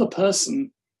if the other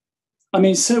person,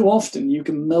 so often you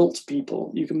can melt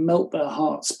people, you can melt their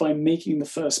hearts by making the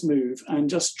first move and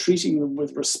just treating them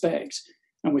with respect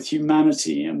and with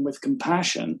humanity and with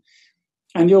compassion.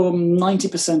 And you're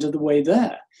 90% of the way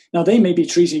there. Now, they may be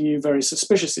treating you very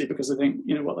suspiciously because they think,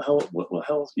 what the hell,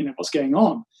 what's going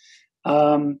on?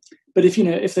 But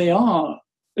if they are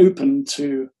open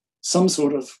to some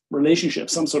sort of relationship,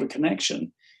 some sort of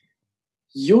connection,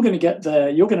 you're going to get there.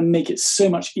 You're going to make it so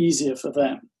much easier for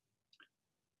them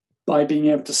by being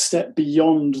able to step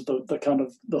beyond the kind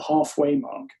of the halfway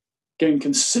mark, going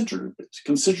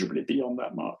considerably beyond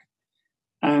that mark.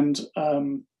 And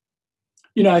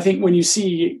I think when you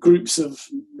see groups of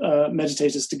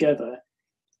meditators together,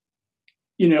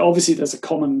 obviously there's a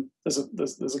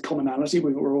commonality.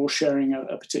 We're all sharing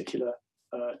a particular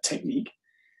technique,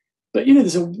 but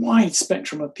there's a wide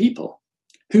spectrum of people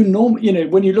who normally,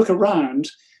 when you look around,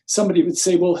 somebody would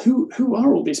say, well, who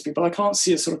are all these people? I can't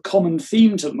see a sort of common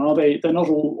theme to them. Are they? They're not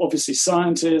all obviously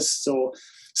scientists or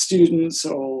students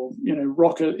or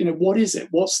rocker. What is it?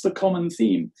 What's the common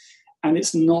theme? And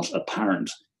it's not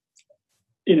apparent,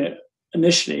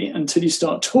 initially, until you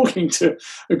start talking to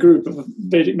a group of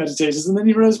Vedic meditators, and then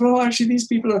you realize, well, actually, these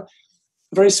people are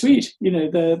very sweet.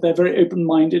 They're very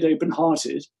open-minded,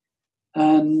 open-hearted,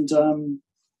 and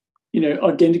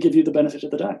are going to give you the benefit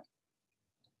of the doubt.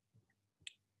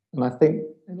 And I think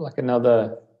like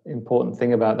another important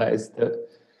thing about that is that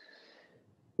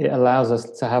it allows us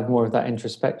to have more of that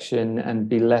introspection and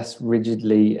be less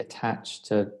rigidly attached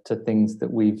to things that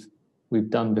we've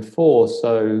done before.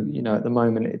 So at the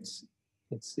moment it's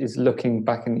looking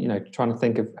back and trying to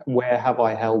think of where have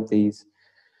I held these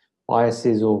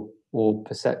biases or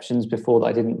perceptions before that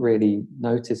I didn't really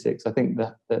notice it. Because I think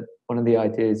that one of the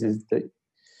ideas is that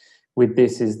with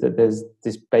this is that there's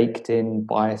this baked in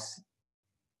bias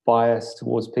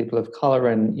towards people of color,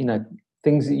 and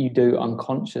things that you do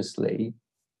unconsciously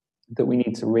that we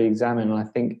need to re-examine. And I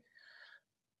think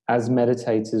as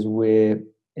meditators, we're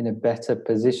in a better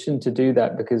position to do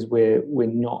that because we're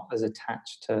not as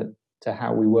attached to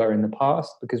how we were in the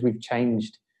past, because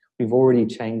we've already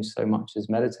changed so much as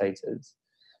meditators.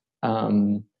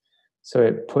 So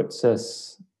it puts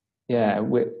us,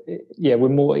 we're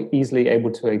more easily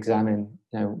able to examine,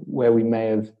 where we may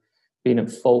have been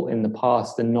at fault in the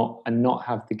past, and not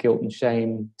have the guilt and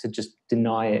shame to just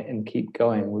deny it and keep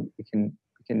going. We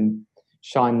can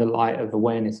shine the light of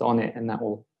awareness on it, and that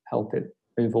will help it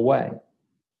move away.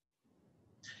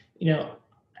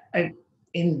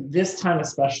 In this time,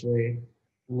 especially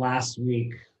last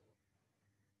week,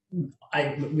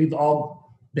 we've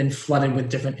all been flooded with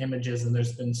different images, and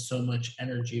there's been so much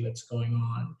energy that's going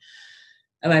on.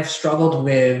 And I've struggled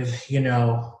with,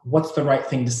 what's the right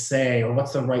thing to say, or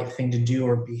what's the right thing to do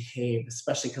or behave,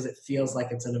 especially because it feels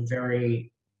like it's in a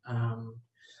very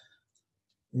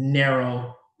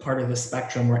narrow part of the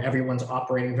spectrum where everyone's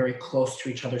operating very close to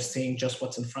each other, seeing just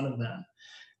what's in front of them.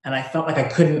 And I felt like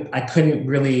I couldn't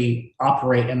really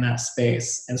operate in that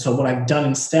space. And so what I've done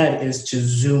instead is to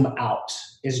zoom out,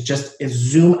 is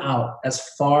zoom out as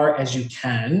far as you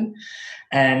can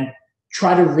and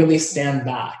try to really stand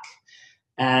back.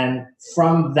 And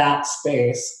from that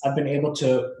space, I've been able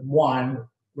to, one,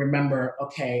 remember,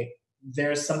 okay,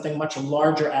 there's something much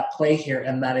larger at play here,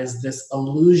 and that is this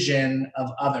illusion of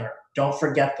other. Don't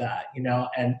forget that,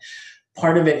 and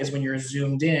part of it is when you're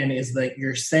zoomed in is that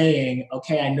you're saying,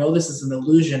 okay, I know this is an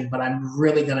illusion, but I'm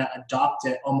really going to adopt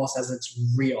it almost as it's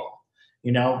real,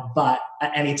 but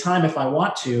at any time, if I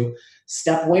want to,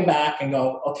 step way back and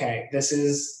go, okay,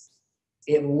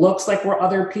 it looks like we're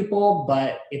other people,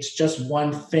 but it's just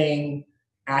one thing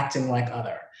acting like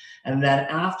other. And then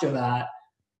after that,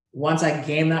 once I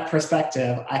gain that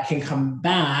perspective, I can come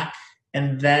back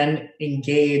and then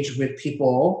engage with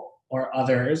people or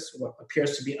others, what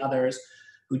appears to be others,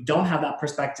 who don't have that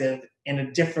perspective in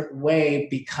a different way,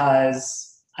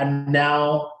 because I'm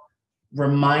now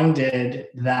reminded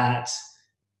that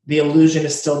the illusion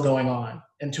is still going on,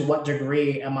 and to what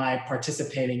degree am I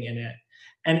participating in it?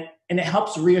 And it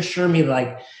helps reassure me,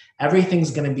 like,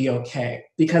 everything's going to be okay.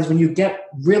 Because when you get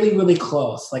really, really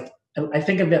close, like, I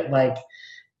think of it like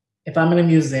if I'm in a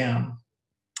museum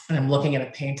and I'm looking at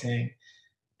a painting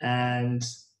and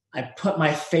I put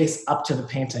my face up to the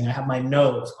painting, I have my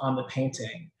nose on the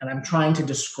painting, and I'm trying to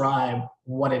describe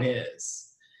what it is.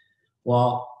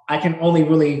 Well, I can only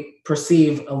really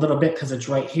perceive a little bit because it's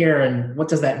right here. And what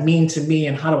does that mean to me?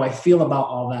 And how do I feel about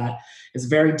all that? Is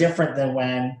very different than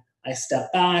when I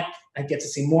step back, I get to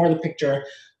see more of the picture.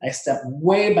 I step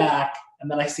way back, and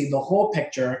then I see the whole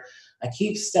picture. I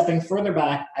keep stepping further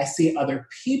back. I see other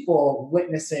people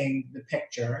witnessing the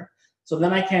picture. So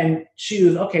then I can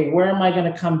choose, okay, where am I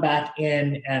going to come back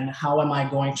in, and how am I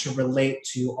going to relate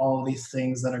to all of these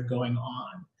things that are going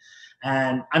on?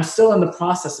 And I'm still in the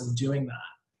process of doing that.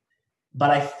 But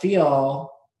I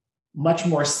feel much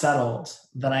more settled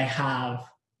than I have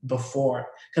before.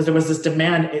 Because there was this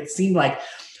demand, it seemed like,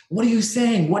 what are you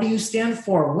saying? What do you stand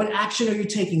for? What action are you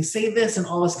taking? Say this and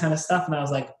all this kind of stuff. And I was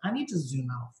like, I need to zoom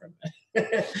out for a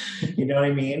minute. You know what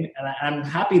I mean? And I'm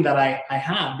happy that I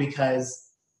have, because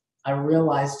I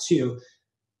realized too,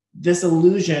 this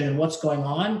illusion and what's going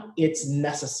on, it's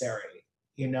necessary,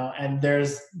 and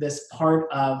there's this part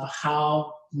of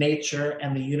how nature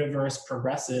and the universe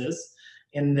progresses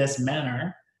in this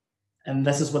manner. And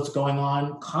this is what's going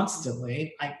on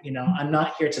constantly. I'm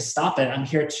not here to stop it. I'm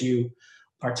here to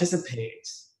participate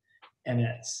in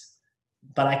it.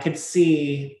 But I could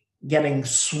see getting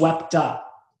swept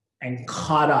up and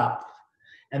caught up.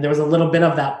 And there was a little bit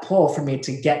of that pull for me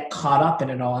to get caught up in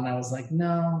it all. And I was like,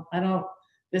 no, I don't,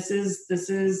 this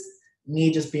is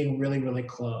me just being really, really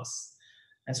close.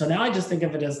 And so now I just think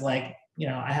of it as like,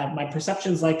 I have my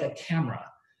perceptions like a camera.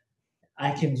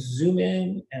 I can zoom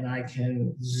in and I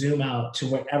can zoom out to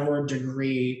whatever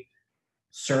degree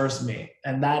serves me.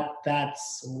 And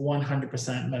that's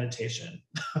 100% meditation,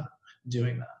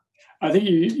 doing that. I think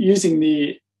using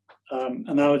the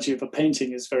analogy of a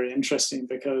painting is very interesting,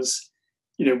 because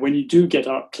when you do get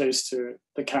up close to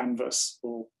the canvas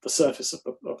or the surface of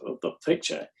the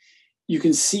picture, you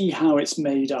can see how it's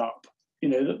made up.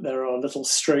 That there are little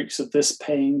strokes of this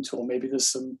paint, or maybe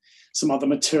there's some other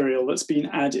material that's been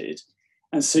added.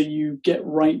 And so you get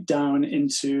right down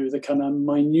into the kind of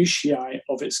minutiae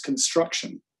of its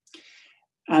construction.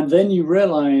 And then you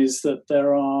realize that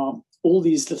there are all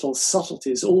these little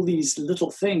subtleties, all these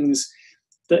little things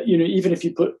that, even if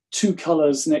you put two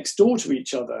colors next door to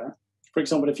each other, for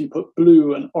example, if you put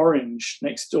blue and orange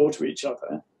next door to each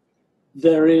other,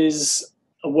 there is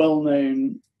a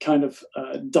well-known kind of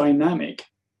dynamic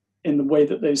in the way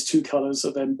that those two colors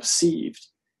are then perceived,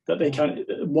 that they kind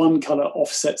of, one color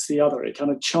offsets the other, it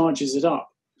kind of charges it up.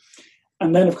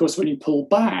 And then, of course, when you pull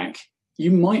back,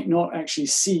 you might not actually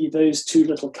see those two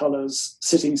little colors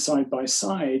sitting side by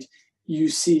side. You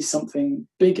see something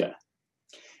bigger.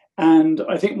 And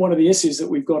I think one of the issues that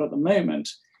we've got at the moment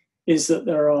is that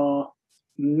there are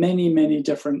many, many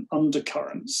different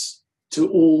undercurrents to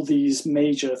all these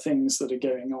major things that are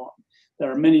going on.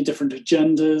 There are many different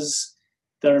agendas.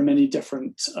 There are many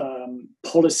different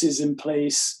policies in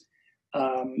place.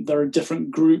 There are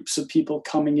different groups of people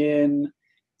coming in,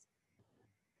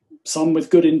 some with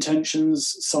good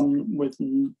intentions, some with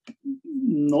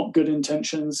not good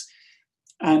intentions.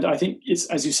 And I think it's,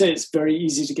 as you say, it's very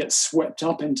easy to get swept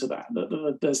up into that.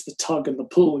 There's the tug and the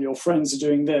pull. Your friends are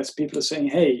doing this. People are saying,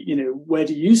 hey, where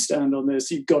do you stand on this?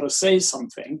 You've got to say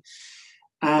something.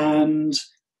 And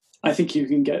I think you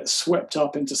can get swept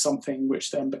up into something which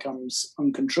then becomes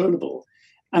uncontrollable.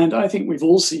 And I think we've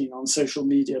all seen on social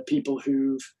media people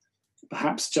who've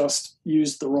perhaps just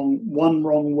used the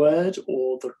wrong word,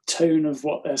 or the tone of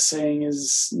what they're saying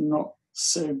is not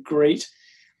so great.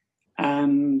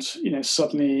 And,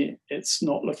 suddenly it's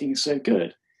not looking so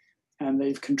good. And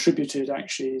they've contributed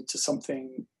actually to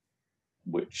something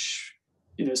which,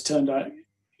 has turned out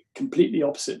completely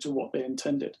opposite to what they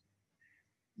intended.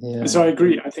 Yeah. And so I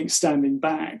agree. I think standing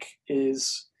back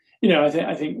is,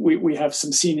 I think we have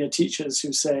some senior teachers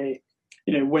who say,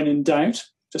 when in doubt,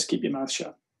 just keep your mouth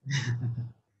shut.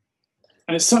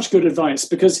 And it's such good advice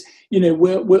because,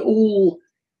 we're all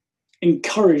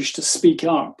encouraged to speak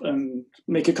up and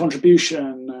make a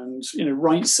contribution and,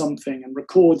 write something and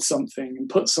record something and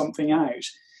put something out.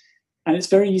 And it's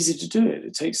very easy to do it.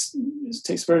 It takes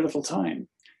very little time.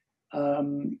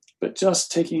 But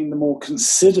just taking the more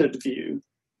considered view,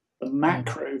 the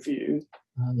macro view,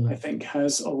 I think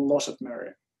has a lot of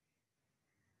merit.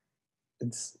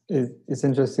 It's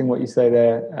interesting what you say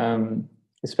there,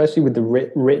 especially with the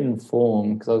written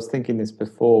form, because I was thinking this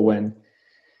before when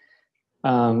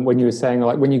you were saying,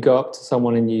 like, when you go up to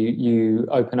someone and you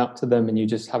open up to them and you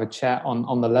just have a chat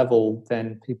on the level,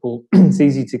 then people it's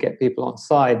easy to get people on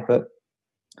side. But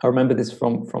I remember this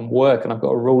from work, and I've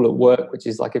got a rule at work, which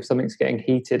is like, if something's getting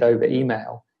heated over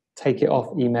email, take it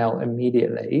off email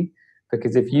immediately.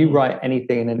 Because if you write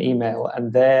anything in an email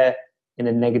and they're in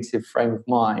a negative frame of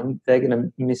mind, they're going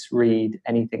to misread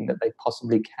anything that they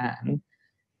possibly can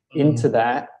into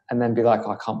that, and then be like,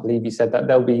 oh, I can't believe you said that.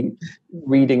 They'll be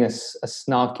reading a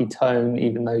snarky tone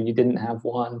even though you didn't have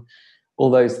one, all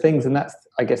those things. And that's,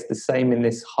 I guess, the same in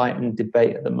this heightened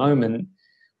debate at the moment.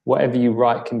 Whatever you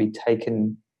write can be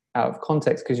taken out of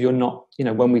context, because you're not,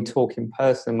 when we talk in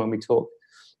person, when we talk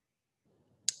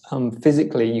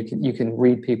physically, you can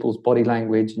read people's body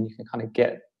language and you can kind of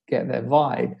get their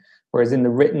vibe. Whereas in the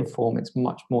written form, it's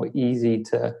much more easy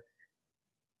to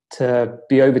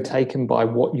be overtaken by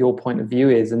what your point of view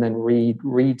is, and then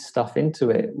read stuff into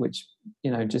it, which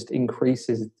just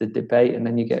increases the debate. And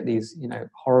then you get these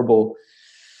horrible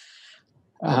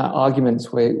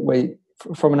arguments where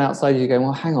from an outsider you go,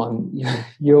 well, hang on,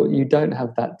 you don't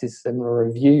have that dissimilar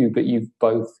a view, but you've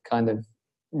both kind of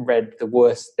read the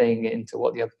worst thing into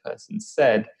what the other person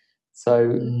said.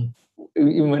 So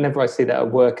whenever I see that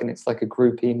at work and it's like a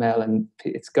group email and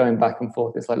it's going back and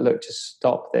forth, it's like, look, just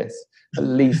stop this. At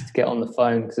least get on the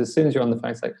phone, because as soon as you're on the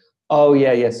phone, it's like, oh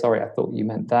yeah, sorry, I thought you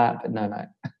meant that, but no.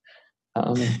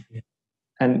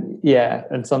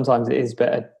 And sometimes it is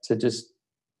better to just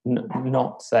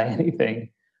not say anything,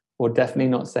 or definitely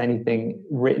not say anything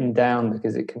written down,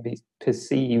 because it can be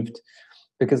perceived.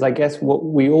 Because I guess what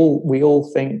we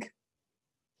all think,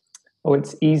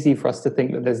 it's easy for us to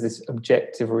think that there's this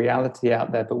objective reality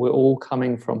out there, but we're all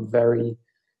coming from very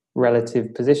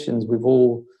relative positions. We've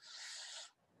all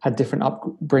had different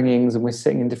upbringings, and we're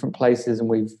sitting in different places,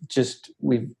 and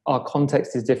our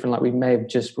context is different. Like, we may have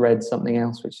just read something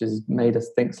else which has made us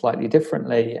think slightly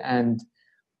differently,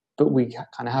 but we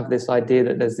kind of have this idea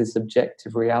that there's this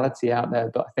objective reality out there.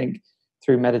 But I think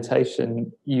through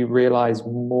meditation, you realize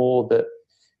more that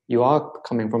you are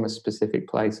coming from a specific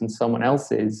place and someone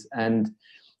else is, and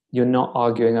you're not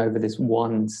arguing over this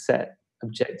one set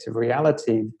objective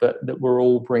reality, but that we're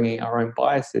all bringing our own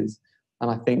biases.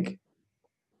 And I think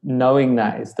knowing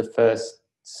that is the first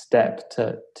step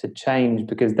to change,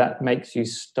 because that makes you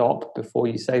stop before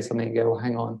you say something and go, well,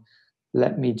 hang on,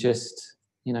 let me just,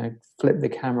 flip the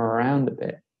camera around a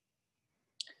bit.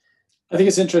 I think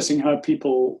it's interesting how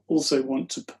people also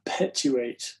want to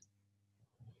perpetuate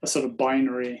a sort of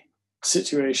binary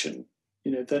situation.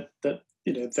 that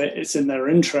it's in their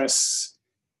interests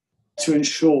to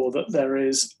ensure that there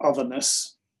is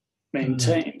otherness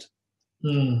maintained.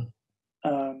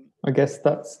 I guess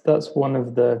that's one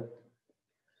of the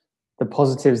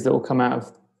positives that will come out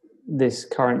of this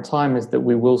current time, is that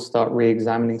we will start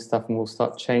re-examining stuff, and we'll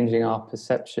start changing our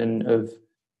perception of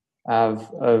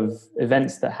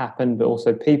events that happen, but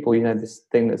also people. This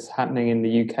thing that's happening in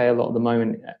the UK a lot at the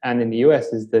moment, and in the US,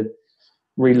 is the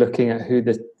re-looking at who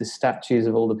the statues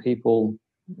of all the people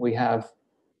we have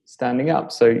standing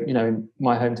up. So, in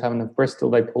my hometown of Bristol,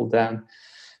 they pulled down a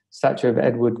statue of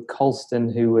Edward Colston,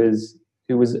 who was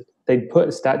they'd put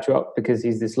a statue up because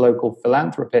he's this local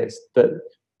philanthropist, but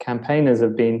campaigners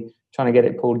have been trying to get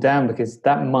it pulled down because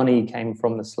that money came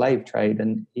from the slave trade,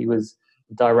 and he was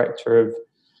director of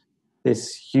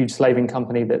this huge slaving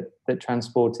company that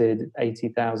transported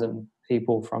 80,000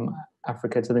 people from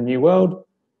Africa to the New World.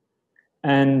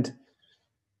 And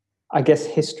I guess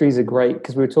histories are great,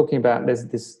 because we were talking about there's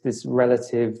this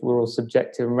relative, we're all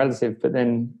subjective and relative, but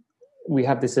then we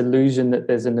have this illusion that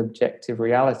there's an objective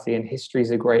reality, and history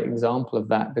is a great example of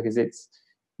that, because it's,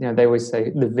 they always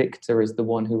say the victor is the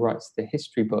one who writes the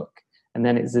history book, and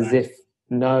then it's as if,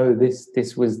 no,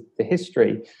 this was the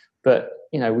history. But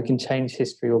we can change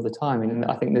history all the time, and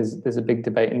I think there's a big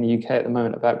debate in the UK at the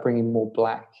moment about bringing more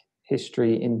Black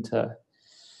history into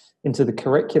the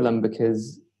curriculum,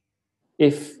 because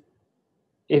if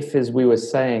as we were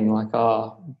saying, like,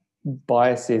 our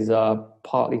biases are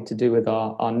partly to do with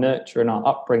our nurture and our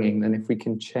upbringing, then if we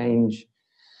can change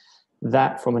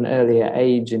that from an earlier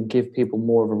age and give people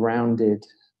more of a rounded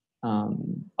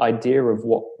idea of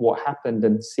what happened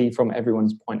and see from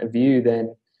everyone's point of view,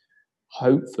 then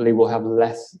hopefully we'll have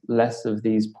less of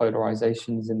these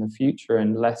polarizations in the future,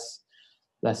 and less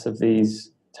of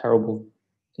these terrible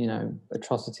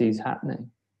atrocities happening.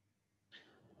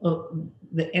 Well,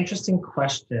 the interesting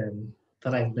question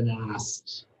that I've been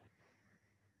asked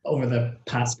over the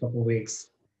past couple of weeks,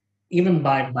 even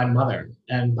by my mother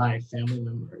and by family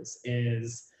members,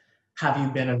 is, have you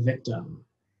been a victim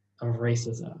of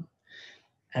racism?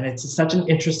 And it's such an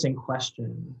interesting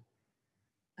question.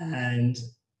 And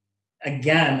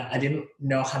again, I didn't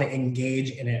know how to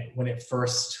engage in it when it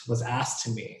first was asked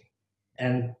to me.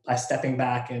 And by stepping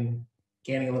back and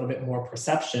gaining a little bit more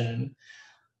perception,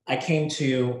 I came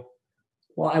to,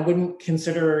 well, I wouldn't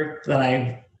consider that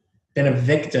I've been a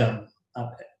victim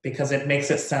of it, because it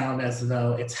makes it sound as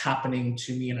though it's happening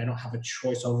to me and I don't have a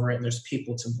choice over it and there's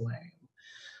people to blame.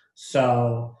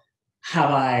 So have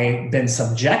I been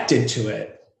subjected to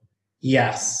it?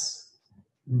 Yes.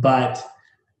 But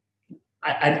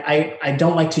I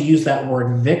don't like to use that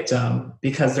word victim,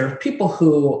 because there are people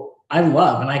who I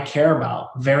love and I care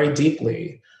about very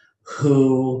deeply,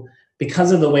 who,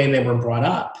 because of the way they were brought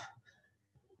up,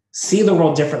 see the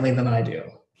world differently than I do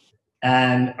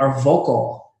and are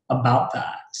vocal about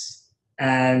that.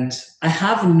 And I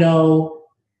have no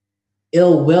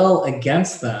ill will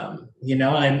against them, and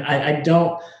I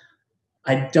don't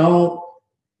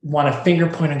want to finger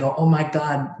point and go, oh my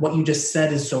God, what you just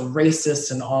said is so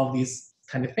racist and all of these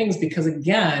kind of things, because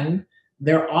again,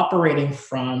 they're operating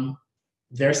from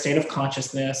their state of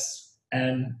consciousness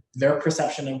and their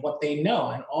perception of what they know,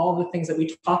 and all the things that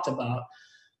we talked about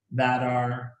that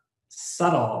are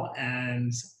subtle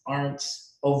and aren't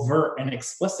overt and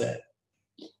explicit.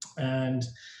 And,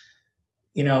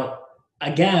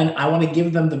 again, I want to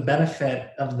give them the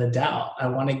benefit of the doubt. I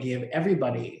want to give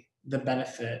everybody the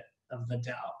benefit of the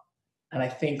doubt. And I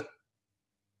think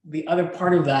the other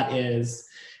part of that is,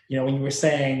 when you were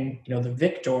saying, the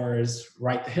victors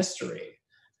write the history.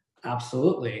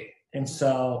 Absolutely. And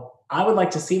so I would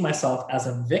like to see myself as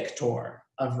a victor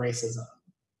of racism,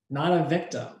 not a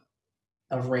victim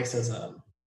of racism.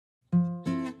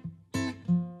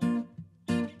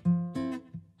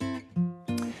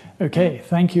 Okay,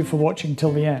 thank you for watching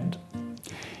till the end.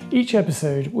 Each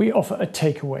episode, we offer a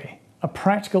takeaway, a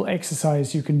practical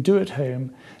exercise you can do at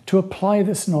home to apply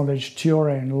this knowledge to your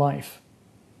own life.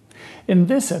 In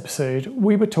this episode,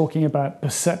 we were talking about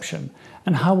perception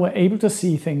and how we're able to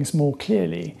see things more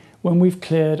clearly when we've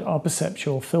cleared our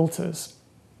perceptual filters.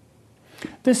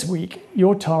 This week,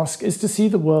 your task is to see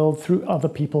the world through other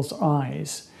people's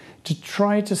eyes, to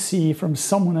try to see from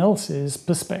someone else's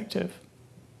perspective.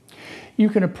 You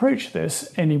can approach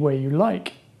this any way you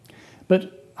like,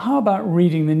 but how about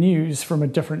reading the news from a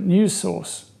different news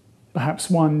source, perhaps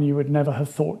one you would never have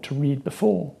thought to read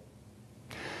before?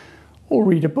 Or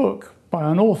read a book by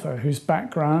an author whose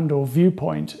background or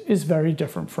viewpoint is very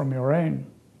different from your own.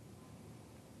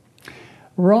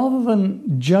 Rather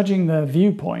than judging their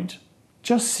viewpoint,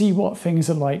 just see what things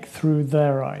are like through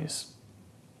their eyes.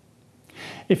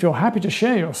 If you're happy to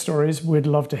share your stories, we'd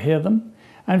love to hear them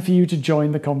and for you to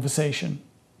join the conversation.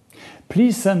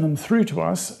 Please send them through to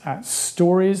us at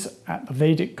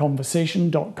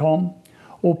stories@thevedicconversation.com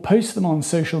or post them on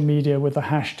social media with the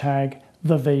hashtag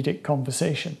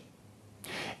 #TheVedicConversation.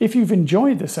 If you've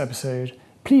enjoyed this episode,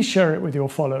 please share it with your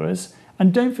followers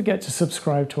and don't forget to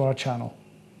subscribe to our channel.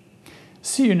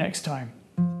 See you next time.